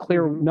really no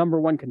clear number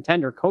one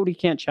contender. Cody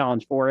can't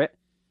challenge for it.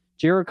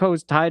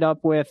 Jericho's tied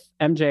up with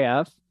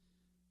MJF.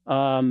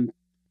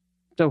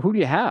 So who do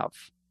you have?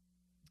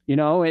 You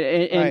know,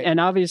 and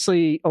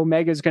obviously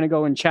Omega's going to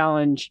go and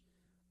challenge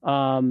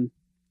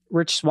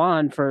Rich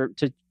Swann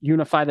to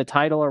unify the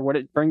title or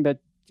bring the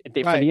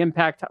for the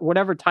Impact,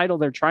 whatever title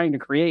they're trying to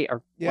create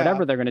or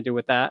whatever they're going to do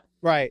with that.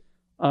 Right.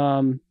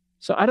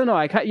 So I don't know.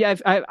 I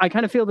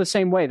kind of feel the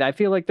same way. I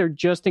feel like they're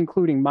just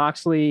including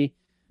Moxley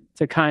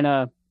to kind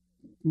of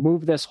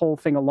move this whole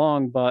thing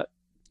along, but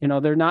you know,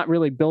 they're not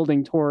really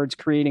building towards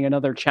creating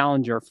another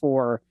challenger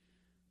for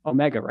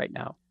Omega right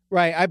now.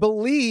 Right. I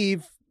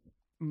believe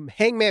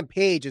Hangman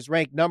Page is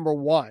ranked number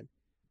 1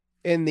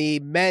 in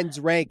the men's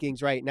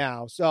rankings right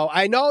now. So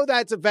I know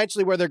that's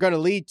eventually where they're going to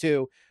lead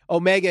to,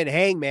 Omega and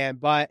Hangman,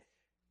 but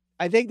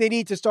I think they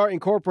need to start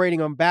incorporating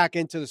them back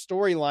into the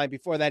storyline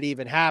before that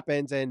even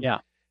happens. And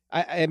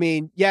I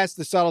mean, yes,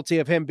 the subtlety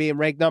of him being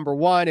ranked number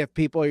 1, if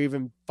people are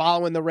even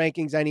following the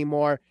rankings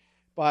anymore,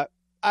 but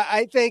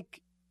I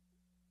think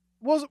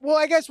well,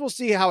 I guess we'll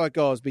see how it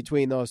goes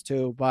between those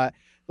two, but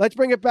let's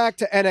bring it back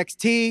to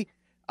NXT.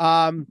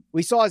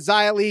 We saw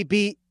Xia Li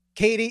beat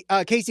Casey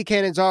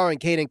Catanzaro and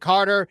Kaden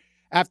Carter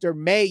after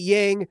Mei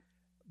Ying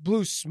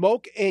blew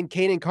smoke in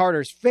Kaden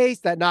Carter's face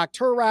that knocked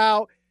her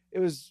out. It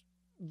was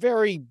a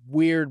very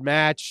weird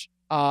match.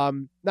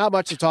 Not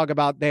much to talk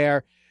about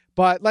there,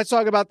 but let's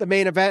talk about the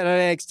main event on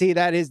NXT.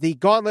 That is the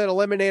Gauntlet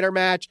Eliminator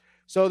match.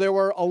 So there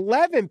were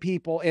 11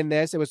 people in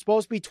this. It was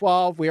supposed to be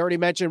 12. We already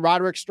mentioned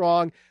Roderick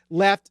Strong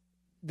left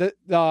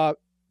the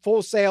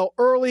Full Sail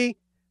early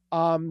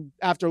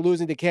after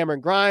losing to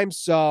Cameron Grimes.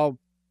 So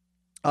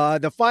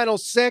the final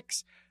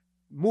 6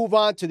 move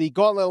on to the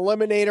Gauntlet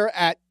Eliminator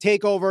at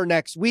TakeOver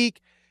next week.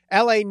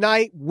 LA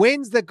Knight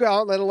wins the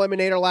Gauntlet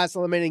Eliminator, last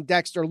eliminating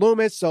Dexter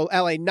Lumis. So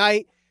LA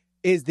Knight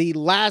is the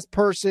last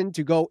person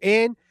to go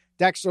in.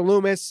 Dexter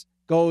Lumis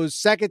goes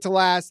second to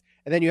last.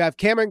 And then you have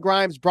Cameron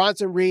Grimes,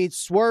 Bronson Reed,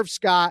 Swerve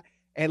Scott,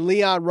 and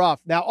Leon Ruff.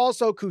 Now,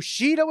 also,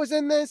 Kushida was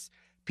in this.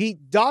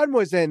 Pete Dunne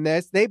was in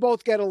this. They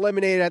both get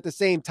eliminated at the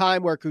same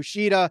time, where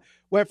Kushida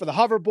went for the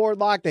hoverboard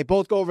lock. They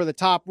both go over the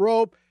top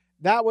rope.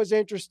 That was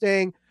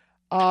interesting.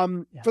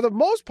 For the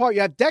most part,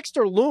 you have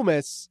Dexter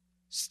Lumis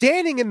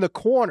standing in the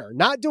corner,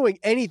 not doing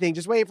anything,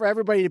 just waiting for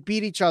everybody to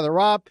beat each other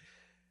up.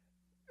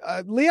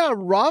 Leon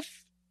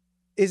Ruff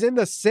is in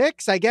the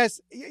 6. I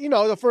guess, you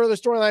know, the further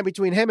storyline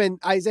between him and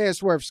Isaiah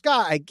Swerve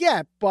Scott, I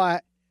get,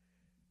 but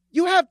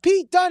you have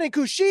Pete Dunne and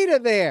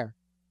Kushida there.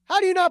 How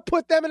do you not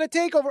put them in a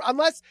TakeOver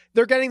unless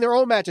they're getting their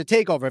own match at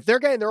TakeOver? If they're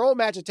getting their own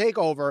match at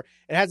TakeOver,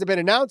 it hasn't been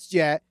announced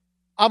yet,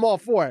 I'm all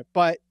for it.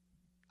 But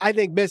I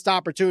think missed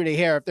opportunity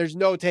here if there's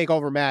no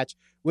TakeOver match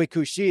with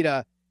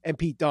Kushida and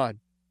Pete Dunne.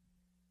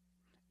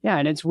 Yeah,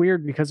 and it's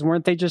weird because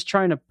weren't they just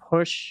trying to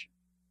push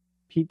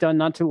Pete Dunne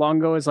not too long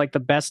ago as like the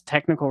best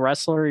technical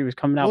wrestler? He was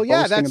coming out boasting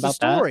that's about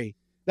the story.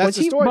 That's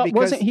the story. But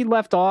wasn't he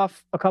left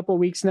off a couple of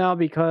weeks now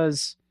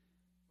because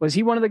was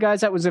he one of the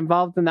guys that was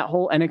involved in that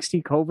whole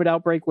NXT COVID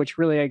outbreak, which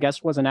really, I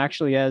guess, wasn't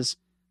actually as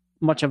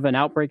much of an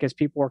outbreak as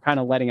people were kind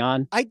of letting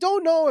on? I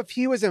don't know if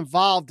he was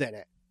involved in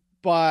it,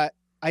 but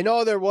I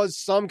know there was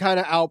some kind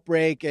of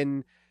outbreak,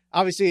 and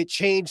obviously it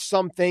changed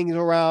some things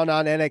around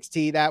on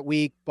NXT that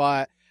week,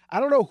 but I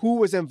don't know who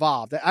was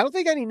involved. I don't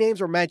think any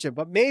names were mentioned,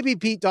 but maybe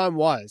Pete Dunne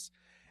was.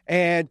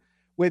 And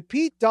with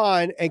Pete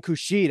Dunne and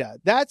Kushida,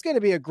 that's going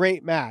to be a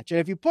great match. And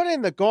if you put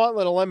in the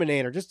Gauntlet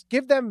Eliminator, just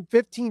give them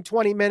 15,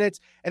 20 minutes,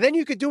 and then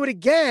you could do it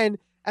again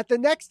at the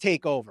next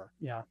TakeOver.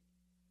 Yeah.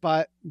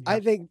 But yeah.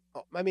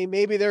 I mean,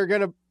 maybe they're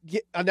going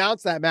to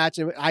announce that match,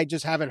 and I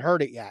just haven't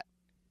heard it yet.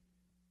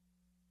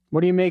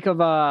 What do you make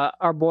of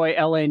our boy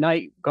LA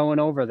Knight going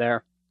over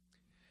there?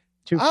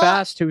 Too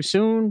fast, too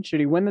soon? Should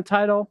he win the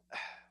title?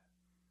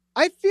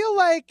 I feel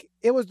like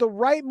it was the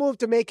right move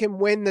to make him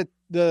win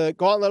the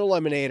Gauntlet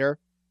Eliminator,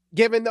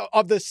 given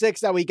of the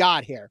 6 that we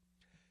got here.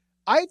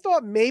 I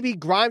thought maybe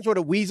Grimes would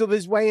have weaseled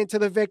his way into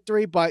the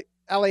victory, but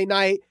LA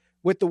Knight,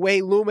 with the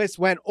way Loomis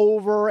went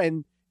over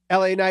and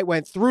LA Knight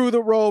went through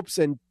the ropes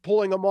and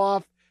pulling him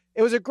off,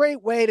 it was a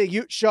great way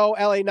to show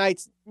LA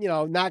Knight's,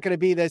 not going to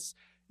be this,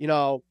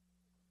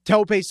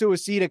 tope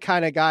suicida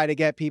kind of guy to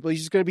get people.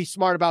 He's just going to be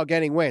smart about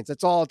getting wins.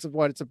 That's all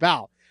what it's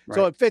about. Right.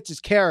 So it fits his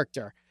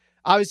character.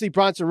 Obviously,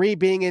 Bronson Reed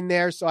being in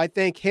there, so I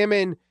think him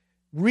and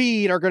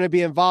Reed are going to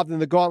be involved in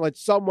the Gauntlet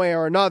some way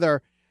or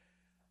another.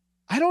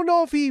 I don't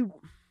know if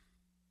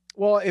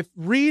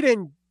Reed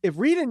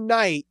and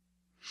Knight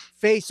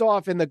face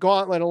off in the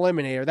Gauntlet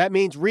Eliminator, that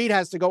means Reed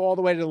has to go all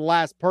the way to the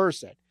last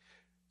person.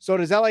 So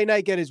does LA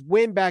Knight get his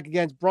win back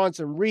against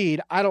Bronson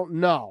Reed? I don't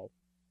know.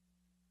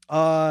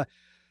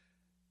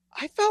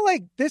 I felt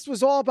like this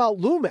was all about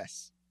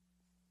Loomis.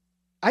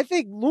 I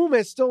think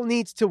Loomis still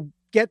needs to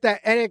get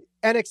that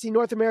NXT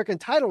North American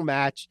title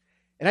match,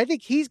 and I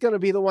think he's going to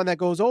be the one that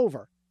goes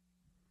over.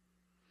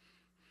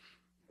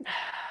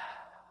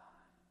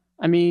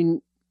 I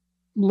mean,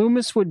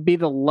 Loomis would be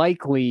the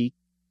likely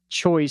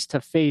choice to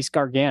face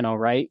Gargano,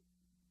 right?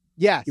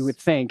 Yes. You would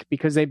think,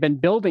 because they've been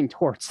building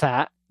towards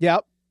that.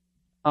 Yep.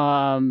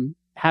 Having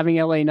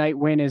LA Knight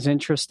win is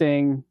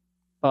interesting,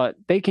 but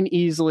they can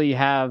easily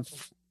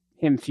have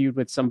him feud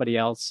with somebody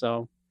else.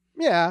 So,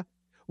 yeah.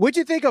 What'd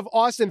you think of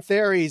Austin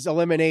Theory's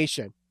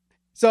elimination?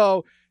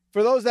 So,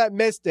 for those that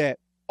missed it,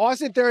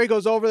 Austin Theory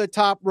goes over the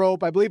top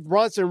rope. I believe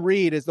Bronson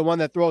Reed is the one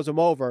that throws him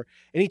over.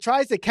 And he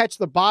tries to catch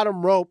the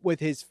bottom rope with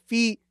his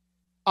feet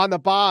on the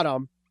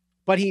bottom.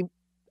 But I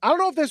don't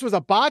know if this was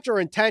a botch or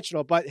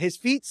intentional, but his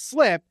feet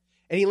slip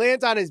and he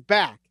lands on his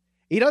back.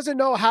 He doesn't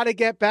know how to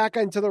get back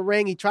into the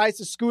ring. He tries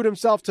to scoot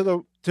himself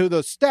to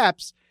the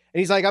steps. And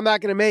he's like, I'm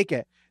not going to make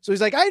it. So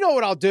he's like, I know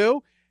what I'll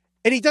do.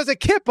 And he does a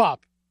kip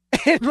up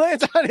and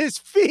lands on his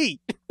feet.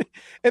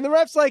 And the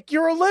ref's like,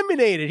 you're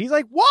eliminated. He's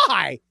like,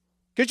 why?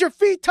 Because your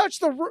feet touch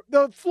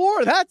the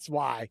floor. That's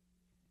why.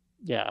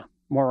 Yeah,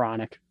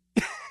 moronic.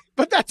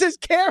 But that's his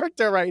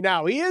character right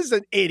now. He is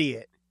an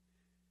idiot.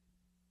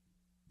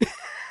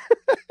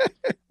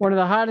 One of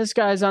the hottest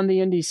guys on the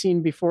indie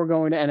scene before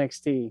going to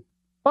NXT.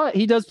 But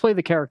he does play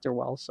the character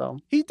well, so.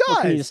 He does.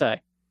 What can you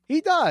say? He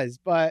does,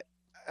 but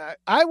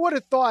I would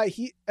have thought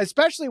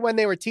especially when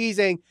they were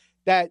teasing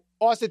that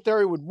Austin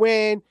Theory would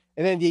win,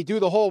 and then they do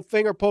the whole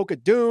finger poke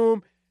of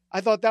doom. I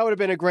thought that would have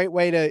been a great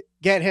way to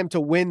get him to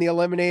win the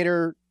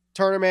Eliminator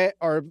tournament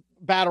or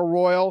Battle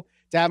Royal,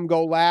 to have him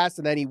go last,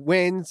 and then he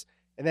wins,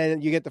 and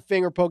then you get the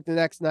finger poke the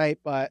next night.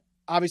 But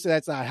obviously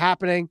that's not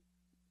happening,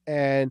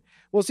 and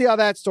we'll see how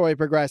that story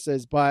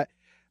progresses. But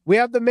we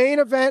have the main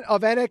event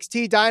of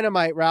NXT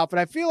Dynamite, Ralph, and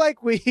I feel like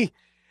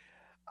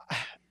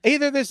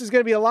either this is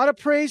going to be a lot of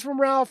praise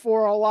from Ralph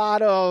or a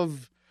lot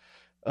of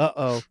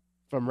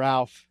from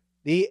Ralph.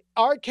 The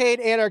Arcade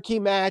Anarchy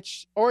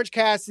match, Orange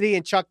Cassidy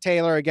and Chuck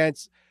Taylor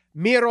against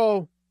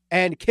Miro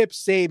and Kip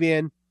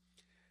Sabian.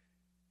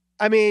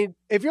 I mean,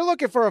 if you're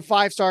looking for a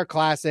 5-star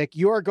classic,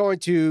 you are going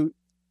to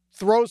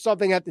throw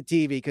something at the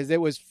TV because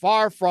it was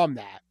far from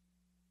that.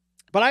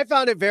 But I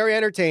found it very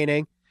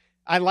entertaining.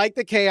 I like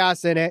the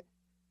chaos in it.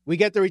 We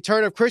get the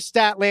return of Chris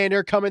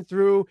Statlander coming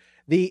through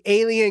the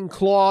Alien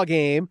Claw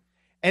game.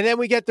 And then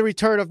we get the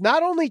return of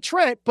not only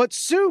Trent, but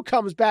Sue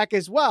comes back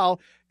as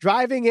well,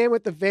 driving in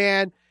with the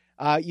van.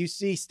 You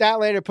see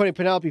Statlander putting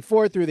Penelope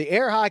Ford through the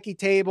air hockey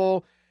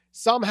table.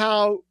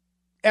 Somehow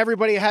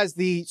everybody has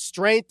the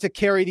strength to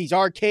carry these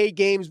arcade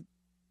games,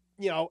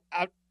 out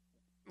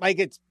like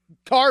it's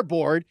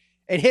cardboard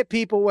and hit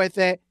people with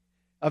it.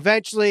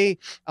 Eventually,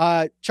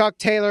 Chuck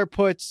Taylor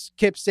puts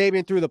Kip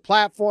Sabian through the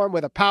platform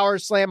with a power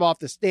slam off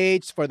the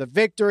stage for the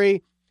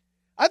victory.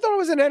 I thought it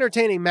was an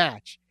entertaining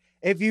match.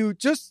 If you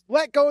just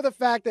let go of the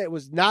fact that it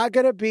was not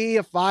going to be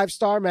a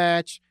 5-star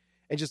match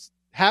and just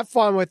have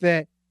fun with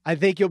it, I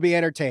think you'll be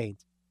entertained.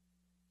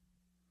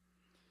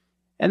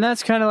 And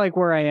that's kind of like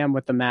where I am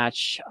with the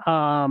match.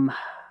 I'm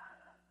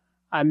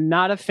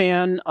not a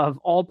fan of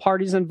all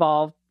parties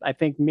involved. I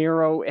think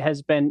Miro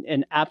has been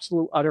an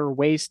absolute utter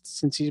waste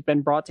since he's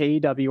been brought to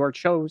AEW, or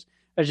chose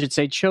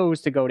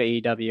to go to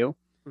AEW.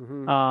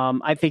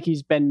 Mm-hmm. I think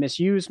he's been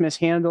misused,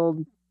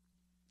 mishandled.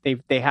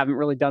 They haven't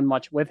really done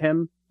much with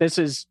him. This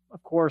is,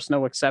 of course,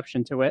 no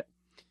exception to it.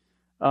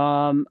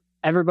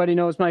 Everybody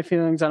knows my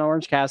feelings on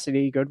Orange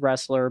Cassidy, good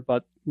wrestler,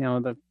 but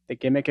the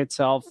gimmick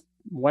itself,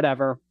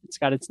 whatever. It's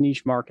got its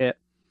niche market.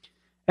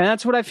 And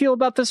that's what I feel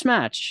about this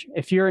match.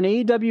 If you're an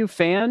AEW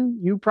fan,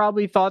 you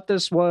probably thought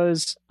this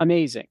was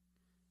amazing.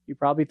 You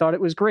probably thought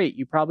it was great.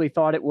 You probably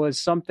thought it was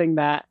something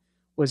that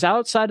was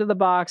outside of the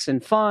box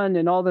and fun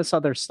and all this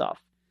other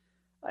stuff.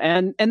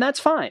 And that's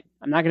fine.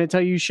 I'm not going to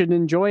tell you shouldn't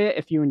enjoy it.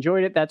 If you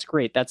enjoyed it, that's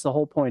great. That's the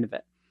whole point of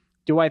it.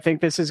 Do I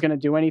think this is going to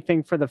do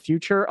anything for the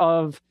future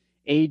of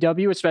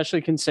AEW,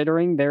 especially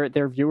considering their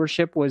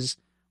viewership was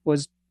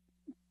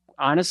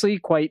honestly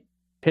quite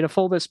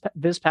pitiful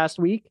this past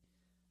week?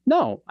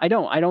 No, I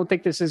don't. I don't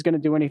think this is going to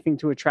do anything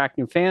to attract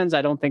new fans.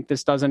 I don't think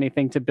this does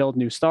anything to build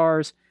new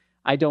stars.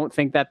 I don't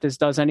think that this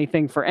does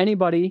anything for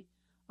anybody.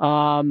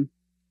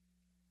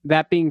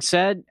 That being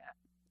said,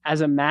 as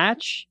a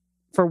match,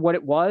 for what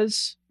it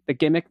was, the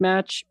gimmick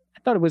match, I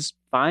thought it was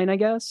fine, I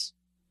guess.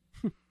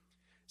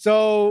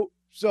 So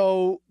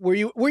were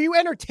you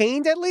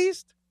entertained at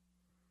least?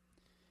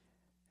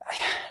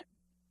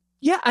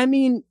 Yeah, I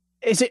mean,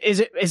 is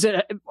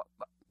it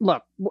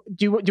look,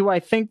 do I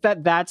think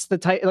that that's the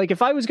type, like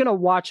if I was going to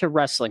watch a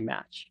wrestling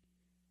match,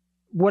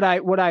 would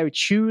I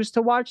choose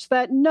to watch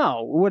that?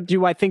 No.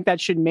 Do I think that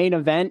should main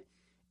event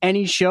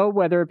any show,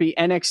 whether it be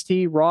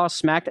NXT, Raw,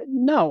 SmackDown?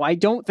 No, I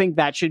don't think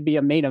that should be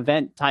a main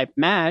event type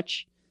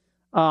match.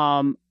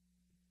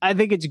 I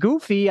think it's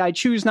goofy. I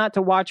choose not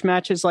to watch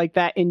matches like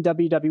that in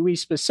WWE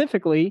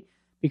specifically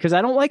because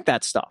I don't like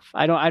that stuff.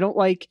 I don't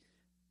like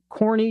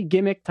corny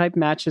gimmick type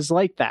matches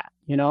like that.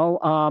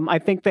 I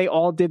think they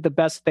all did the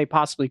best they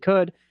possibly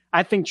could.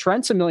 I think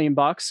Trent's $1 million.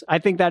 I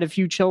think that if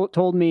you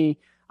told me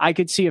I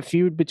could see a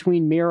feud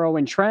between Miro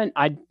and Trent,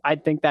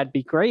 I'd think that'd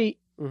be great.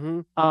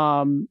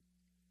 Mm-hmm.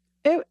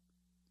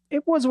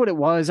 It was what it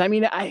was. I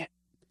mean,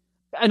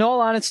 in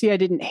all honesty, I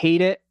didn't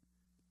hate it.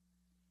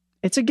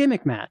 It's a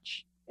gimmick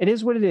match. It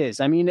is what it is.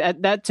 I mean,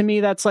 that to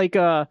me, that's like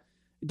no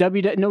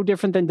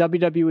different than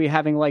WWE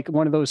having like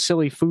one of those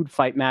silly food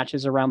fight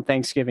matches around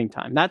Thanksgiving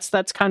time.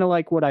 That's kind of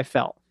like what I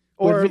felt.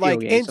 Or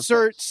like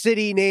insert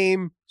city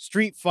name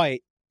street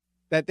fight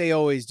that they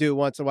always do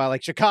once in a while,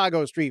 like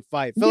Chicago street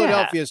fight,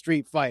 Philadelphia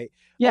street fight,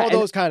 all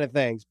those kind of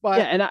things. But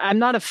yeah, and I'm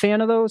not a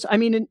fan of those. I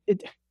mean,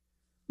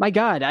 my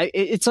God,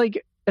 it's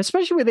like,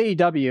 especially with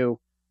AEW,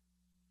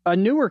 a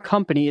newer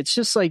company, it's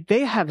just like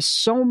they have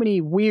so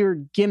many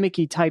weird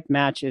gimmicky type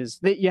matches.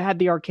 That you had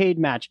the arcade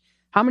match.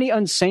 How many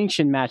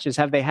unsanctioned matches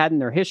have they had in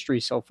their history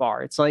so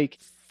far? It's like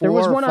there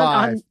was one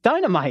on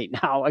Dynamite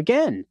now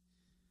again.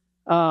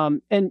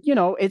 And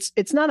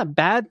it's not a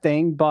bad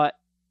thing, but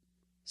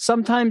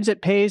sometimes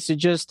it pays to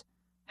just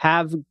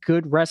have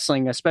good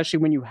wrestling, especially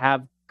when you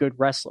have good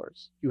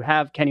wrestlers. You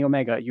have Kenny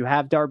Omega, you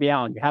have Darby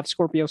Allin, you have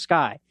Scorpio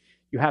Sky,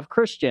 you have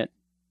Christian.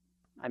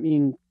 I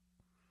mean,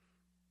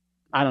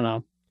 I don't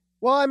know.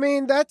 Well, I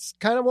mean, that's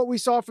kind of what we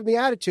saw from the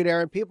Attitude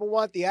Era, and people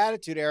want the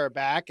Attitude Era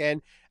back.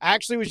 And I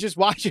actually was just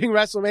watching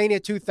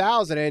WrestleMania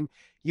 2000, and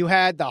you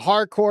had the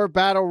Hardcore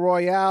Battle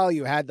Royale,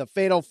 you had the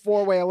Fatal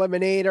 4-Way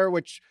Eliminator,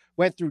 which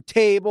went through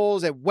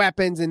tables and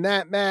weapons in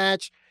that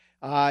match.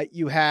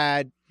 You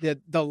had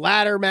the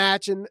ladder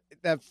match and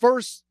the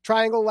first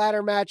triangle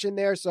ladder match in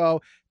there.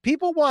 So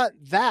people want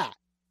that,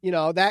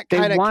 that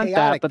kind of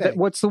chaotic thing.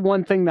 What's the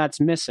one thing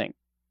that's missing?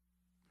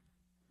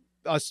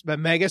 A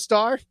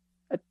megastar?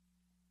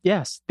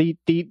 Yes, the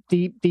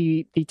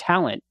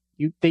talent.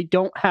 They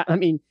don't have. I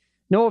mean,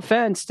 no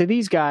offense to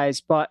these guys,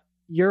 but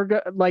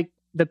you're like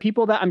the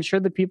people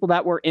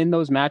that were in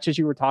those matches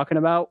you were talking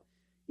about,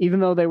 even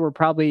though they were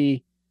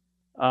probably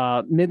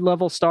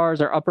mid-level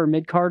stars or upper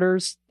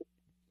mid-carders.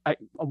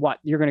 What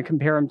you're going to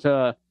compare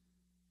them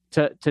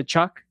to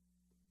Chuck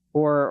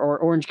or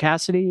Orange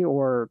Cassidy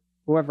or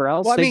whoever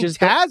else? Well, I mean,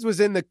 Taz was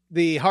in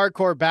the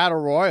Hardcore Battle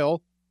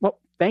Royal. Well,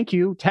 thank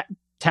you.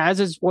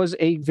 Taz was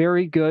a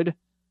very good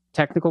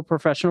technical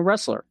professional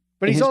wrestler.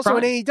 But he's also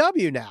in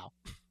AEW now.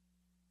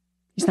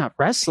 He's not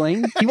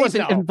wrestling. He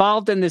wasn't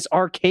involved in this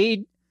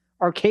arcade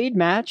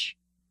match.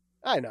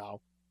 I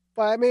know.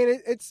 But I mean,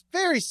 it's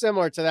very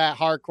similar to that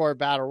Hardcore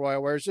Battle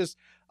Royal where it's just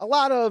a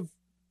lot of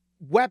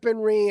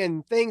weaponry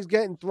and things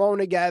getting thrown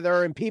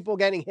together and people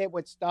getting hit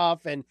with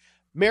stuff and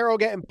Miro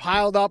getting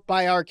piled up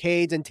by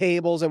arcades and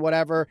tables and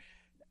whatever.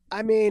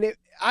 I mean,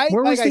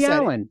 Where was the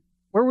Allen?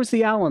 Where was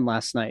the Allen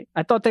last night?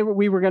 I thought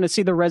we were going to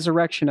see the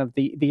resurrection of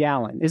the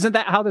Allen. Isn't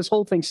that how this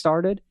whole thing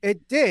started?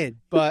 It did,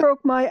 but he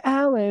broke my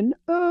Allen.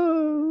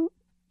 Oh,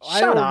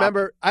 I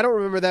don't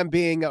remember them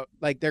being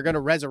like they're going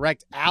to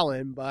resurrect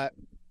Allen, but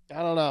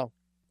I don't know.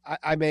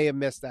 I may have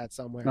missed that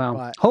somewhere. Well,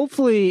 but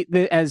hopefully,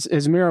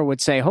 as Miro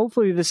would say,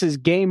 hopefully this is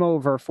game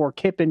over for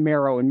Kip and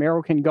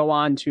Miro can go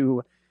on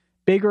to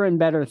bigger and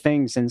better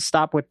things and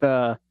stop with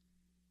the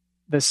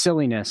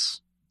silliness.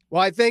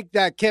 Well, I think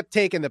that Kip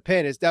taking the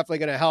pin is definitely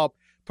going to help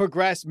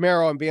progress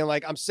Miro and being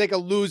like, I'm sick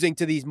of losing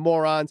to these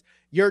morons.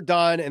 You're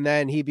done. And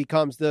then he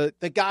becomes the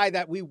guy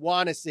that we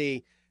want to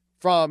see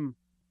from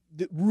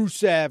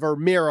Rusev or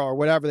Miro or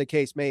whatever the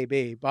case may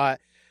be. But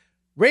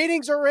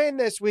ratings are in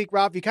this week,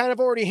 Ralph. You kind of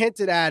already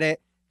hinted at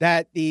it,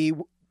 that the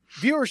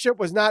viewership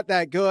was not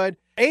that good.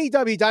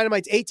 AEW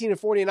Dynamite's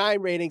 18-49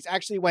 ratings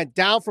actually went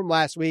down from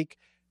last week.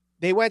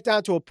 They went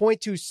down to a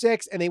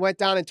 0.26, and they went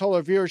down in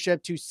total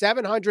viewership to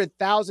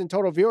 700,000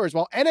 total viewers.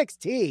 While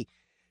NXT,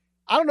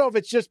 I don't know if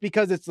it's just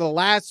because it's the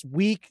last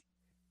week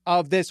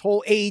of this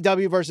whole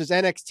AEW versus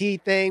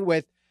NXT thing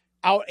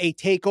without a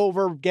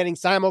takeover getting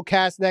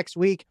simulcast next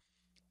week,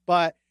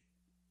 but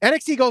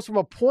NXT goes from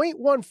a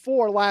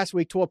 0.14 last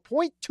week to a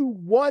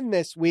 0.21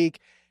 this week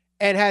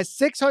and has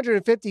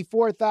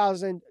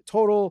 654,000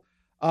 total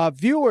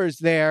viewers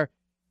there.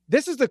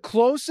 This is the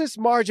closest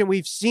margin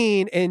we've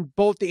seen in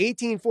both the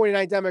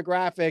 1849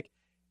 demographic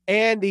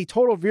and the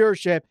total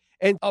viewership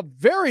in a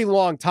very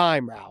long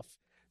time, Ralph.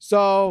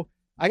 So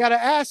I got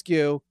to ask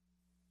you,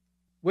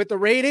 with the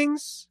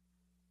ratings,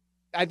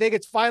 I think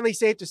it's finally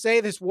safe to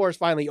say this war is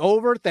finally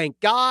over. Thank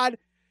God.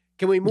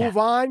 Can we move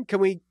on? Can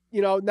we,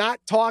 not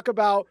talk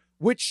about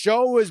which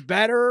show is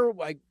better?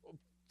 Like,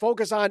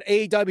 focus on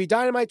AEW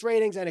Dynamite's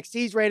ratings,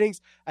 NXT's ratings.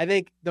 I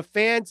think the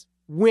fans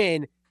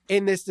win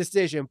in this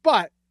decision.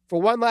 But for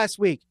one last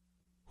week,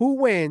 who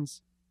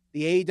wins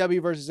the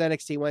AEW versus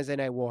NXT Wednesday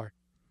Night War?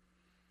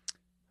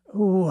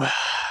 Ooh,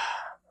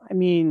 I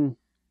mean,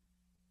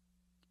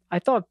 I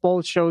thought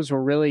both shows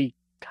were really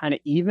kind of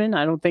even.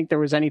 I don't think there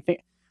was anything.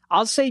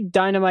 I'll say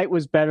Dynamite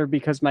was better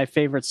because my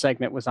favorite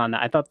segment was on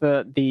that. I thought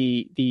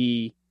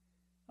the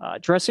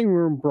dressing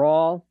room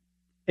brawl,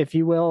 if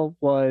you will,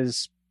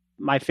 was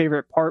my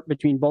favorite part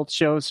between both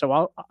shows.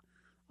 So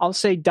I'll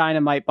say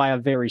Dynamite by a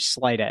very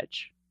slight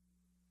edge.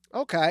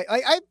 Okay.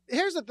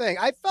 Here's the thing.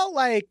 I felt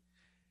like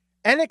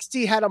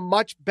NXT had a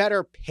much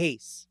better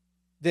pace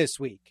this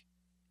week.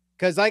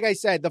 Because like I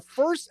said, the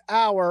first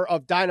hour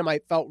of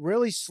Dynamite felt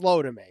really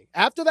slow to me.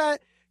 After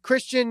that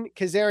Christian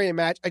Kazarian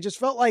match, I just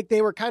felt like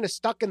they were kind of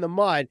stuck in the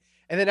mud.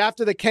 And then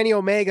after the Kenny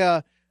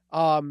Omega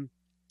and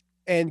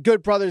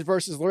Good Brothers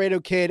versus Laredo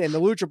Kid and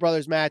the Lucha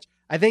Brothers match,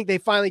 I think they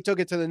finally took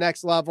it to the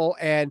next level.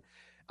 And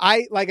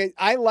I like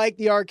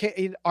the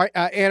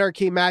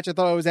Anarchy match. I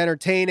thought it was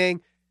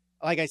entertaining.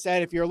 Like I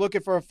said, if you're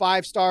looking for a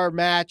 5-star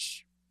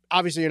match,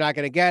 obviously you're not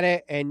going to get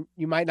it, and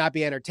you might not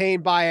be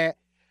entertained by it.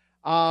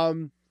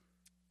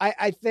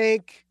 I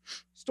think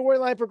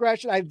storyline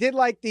progression, I did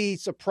like the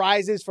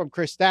surprises from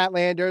Chris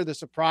Statlander, the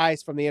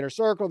surprise from the Inner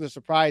Circle, the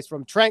surprise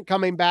from Trent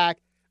coming back.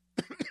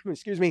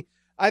 Excuse me.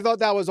 I thought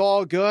that was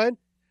all good.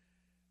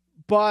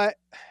 But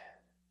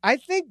I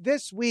think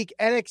this week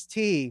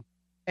NXT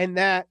and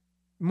that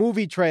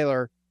movie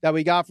trailer that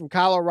we got from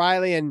Kyle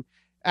O'Reilly and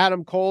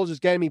Adam Cole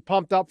just getting me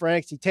pumped up for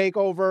NXT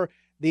TakeOver,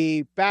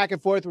 the back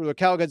and forth with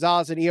Raquel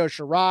Gonzalez and Io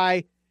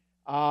Shirai,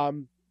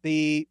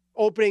 the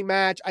opening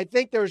match. I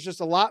think there was just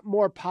a lot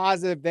more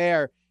positive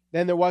there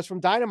than there was from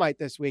Dynamite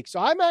this week. So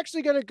I'm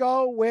actually going to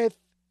go with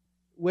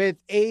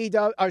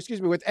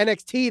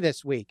NXT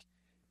this week.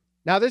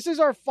 Now, this is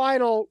our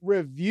final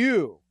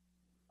review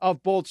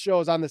of both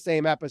shows on the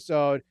same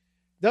episode.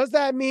 Does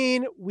that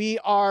mean we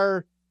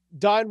are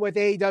done with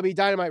AEW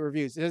Dynamite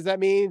reviews? Does that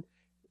mean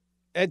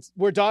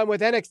we're done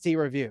with NXT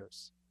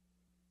reviews?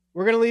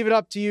 We're going to leave it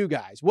up to you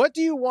guys. What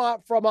do you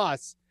want from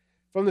us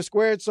from the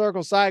Squared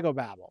Circle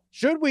Psychobabble?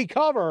 Should we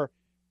cover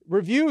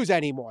reviews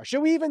anymore?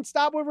 Should we even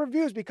stop with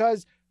reviews?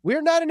 Because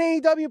we're not an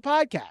AEW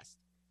podcast.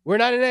 We're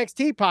not an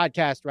NXT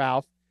podcast,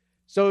 Ralph.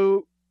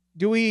 So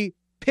do we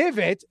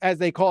pivot, as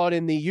they call it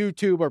in the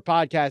YouTube or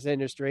podcast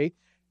industry,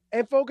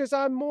 and focus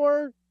on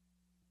more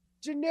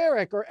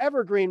generic or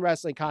evergreen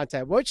wrestling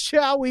content? What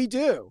shall we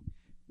do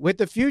with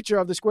the future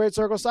of the Squared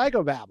Circle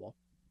Psychobabble?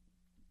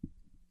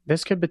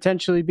 This could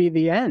potentially be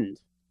the end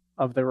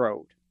of the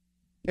road.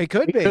 It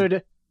could be. We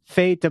could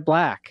fade to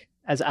black,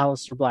 as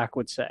Aleister Black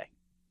would say.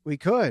 We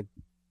could.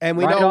 And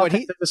we right know off what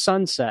into the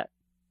sunset.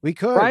 We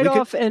could. Right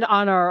off and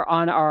on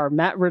our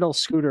Matt Riddle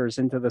scooters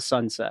into the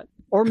sunset.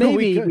 Or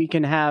maybe we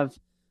can have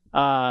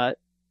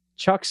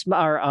Trent's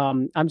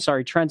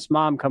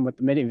mom come with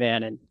the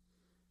minivan and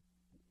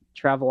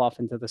travel off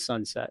into the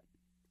sunset.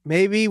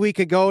 Maybe we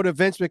could go to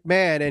Vince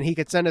McMahon and he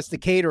could send us the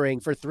catering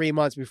for 3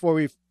 months before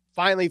we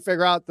finally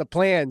figure out the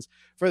plans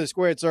for the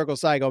Squared Circle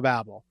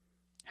Psychobabble.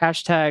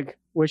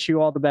 # wish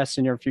you all the best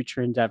in your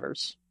future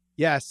endeavors.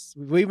 Yes,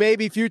 we may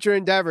be future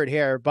endeavored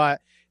here,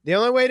 but the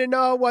only way to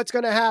know what's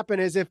going to happen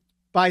is if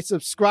by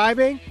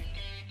subscribing,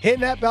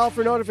 hitting that bell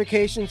for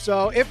notifications.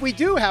 So if we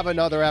do have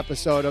another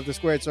episode of the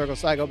Squared Circle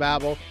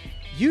Psychobabble,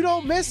 you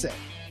don't miss it.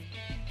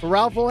 For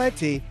Ralph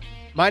Valenti,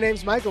 my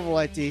name's Michael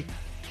Valenti,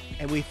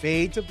 and we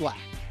fade to black.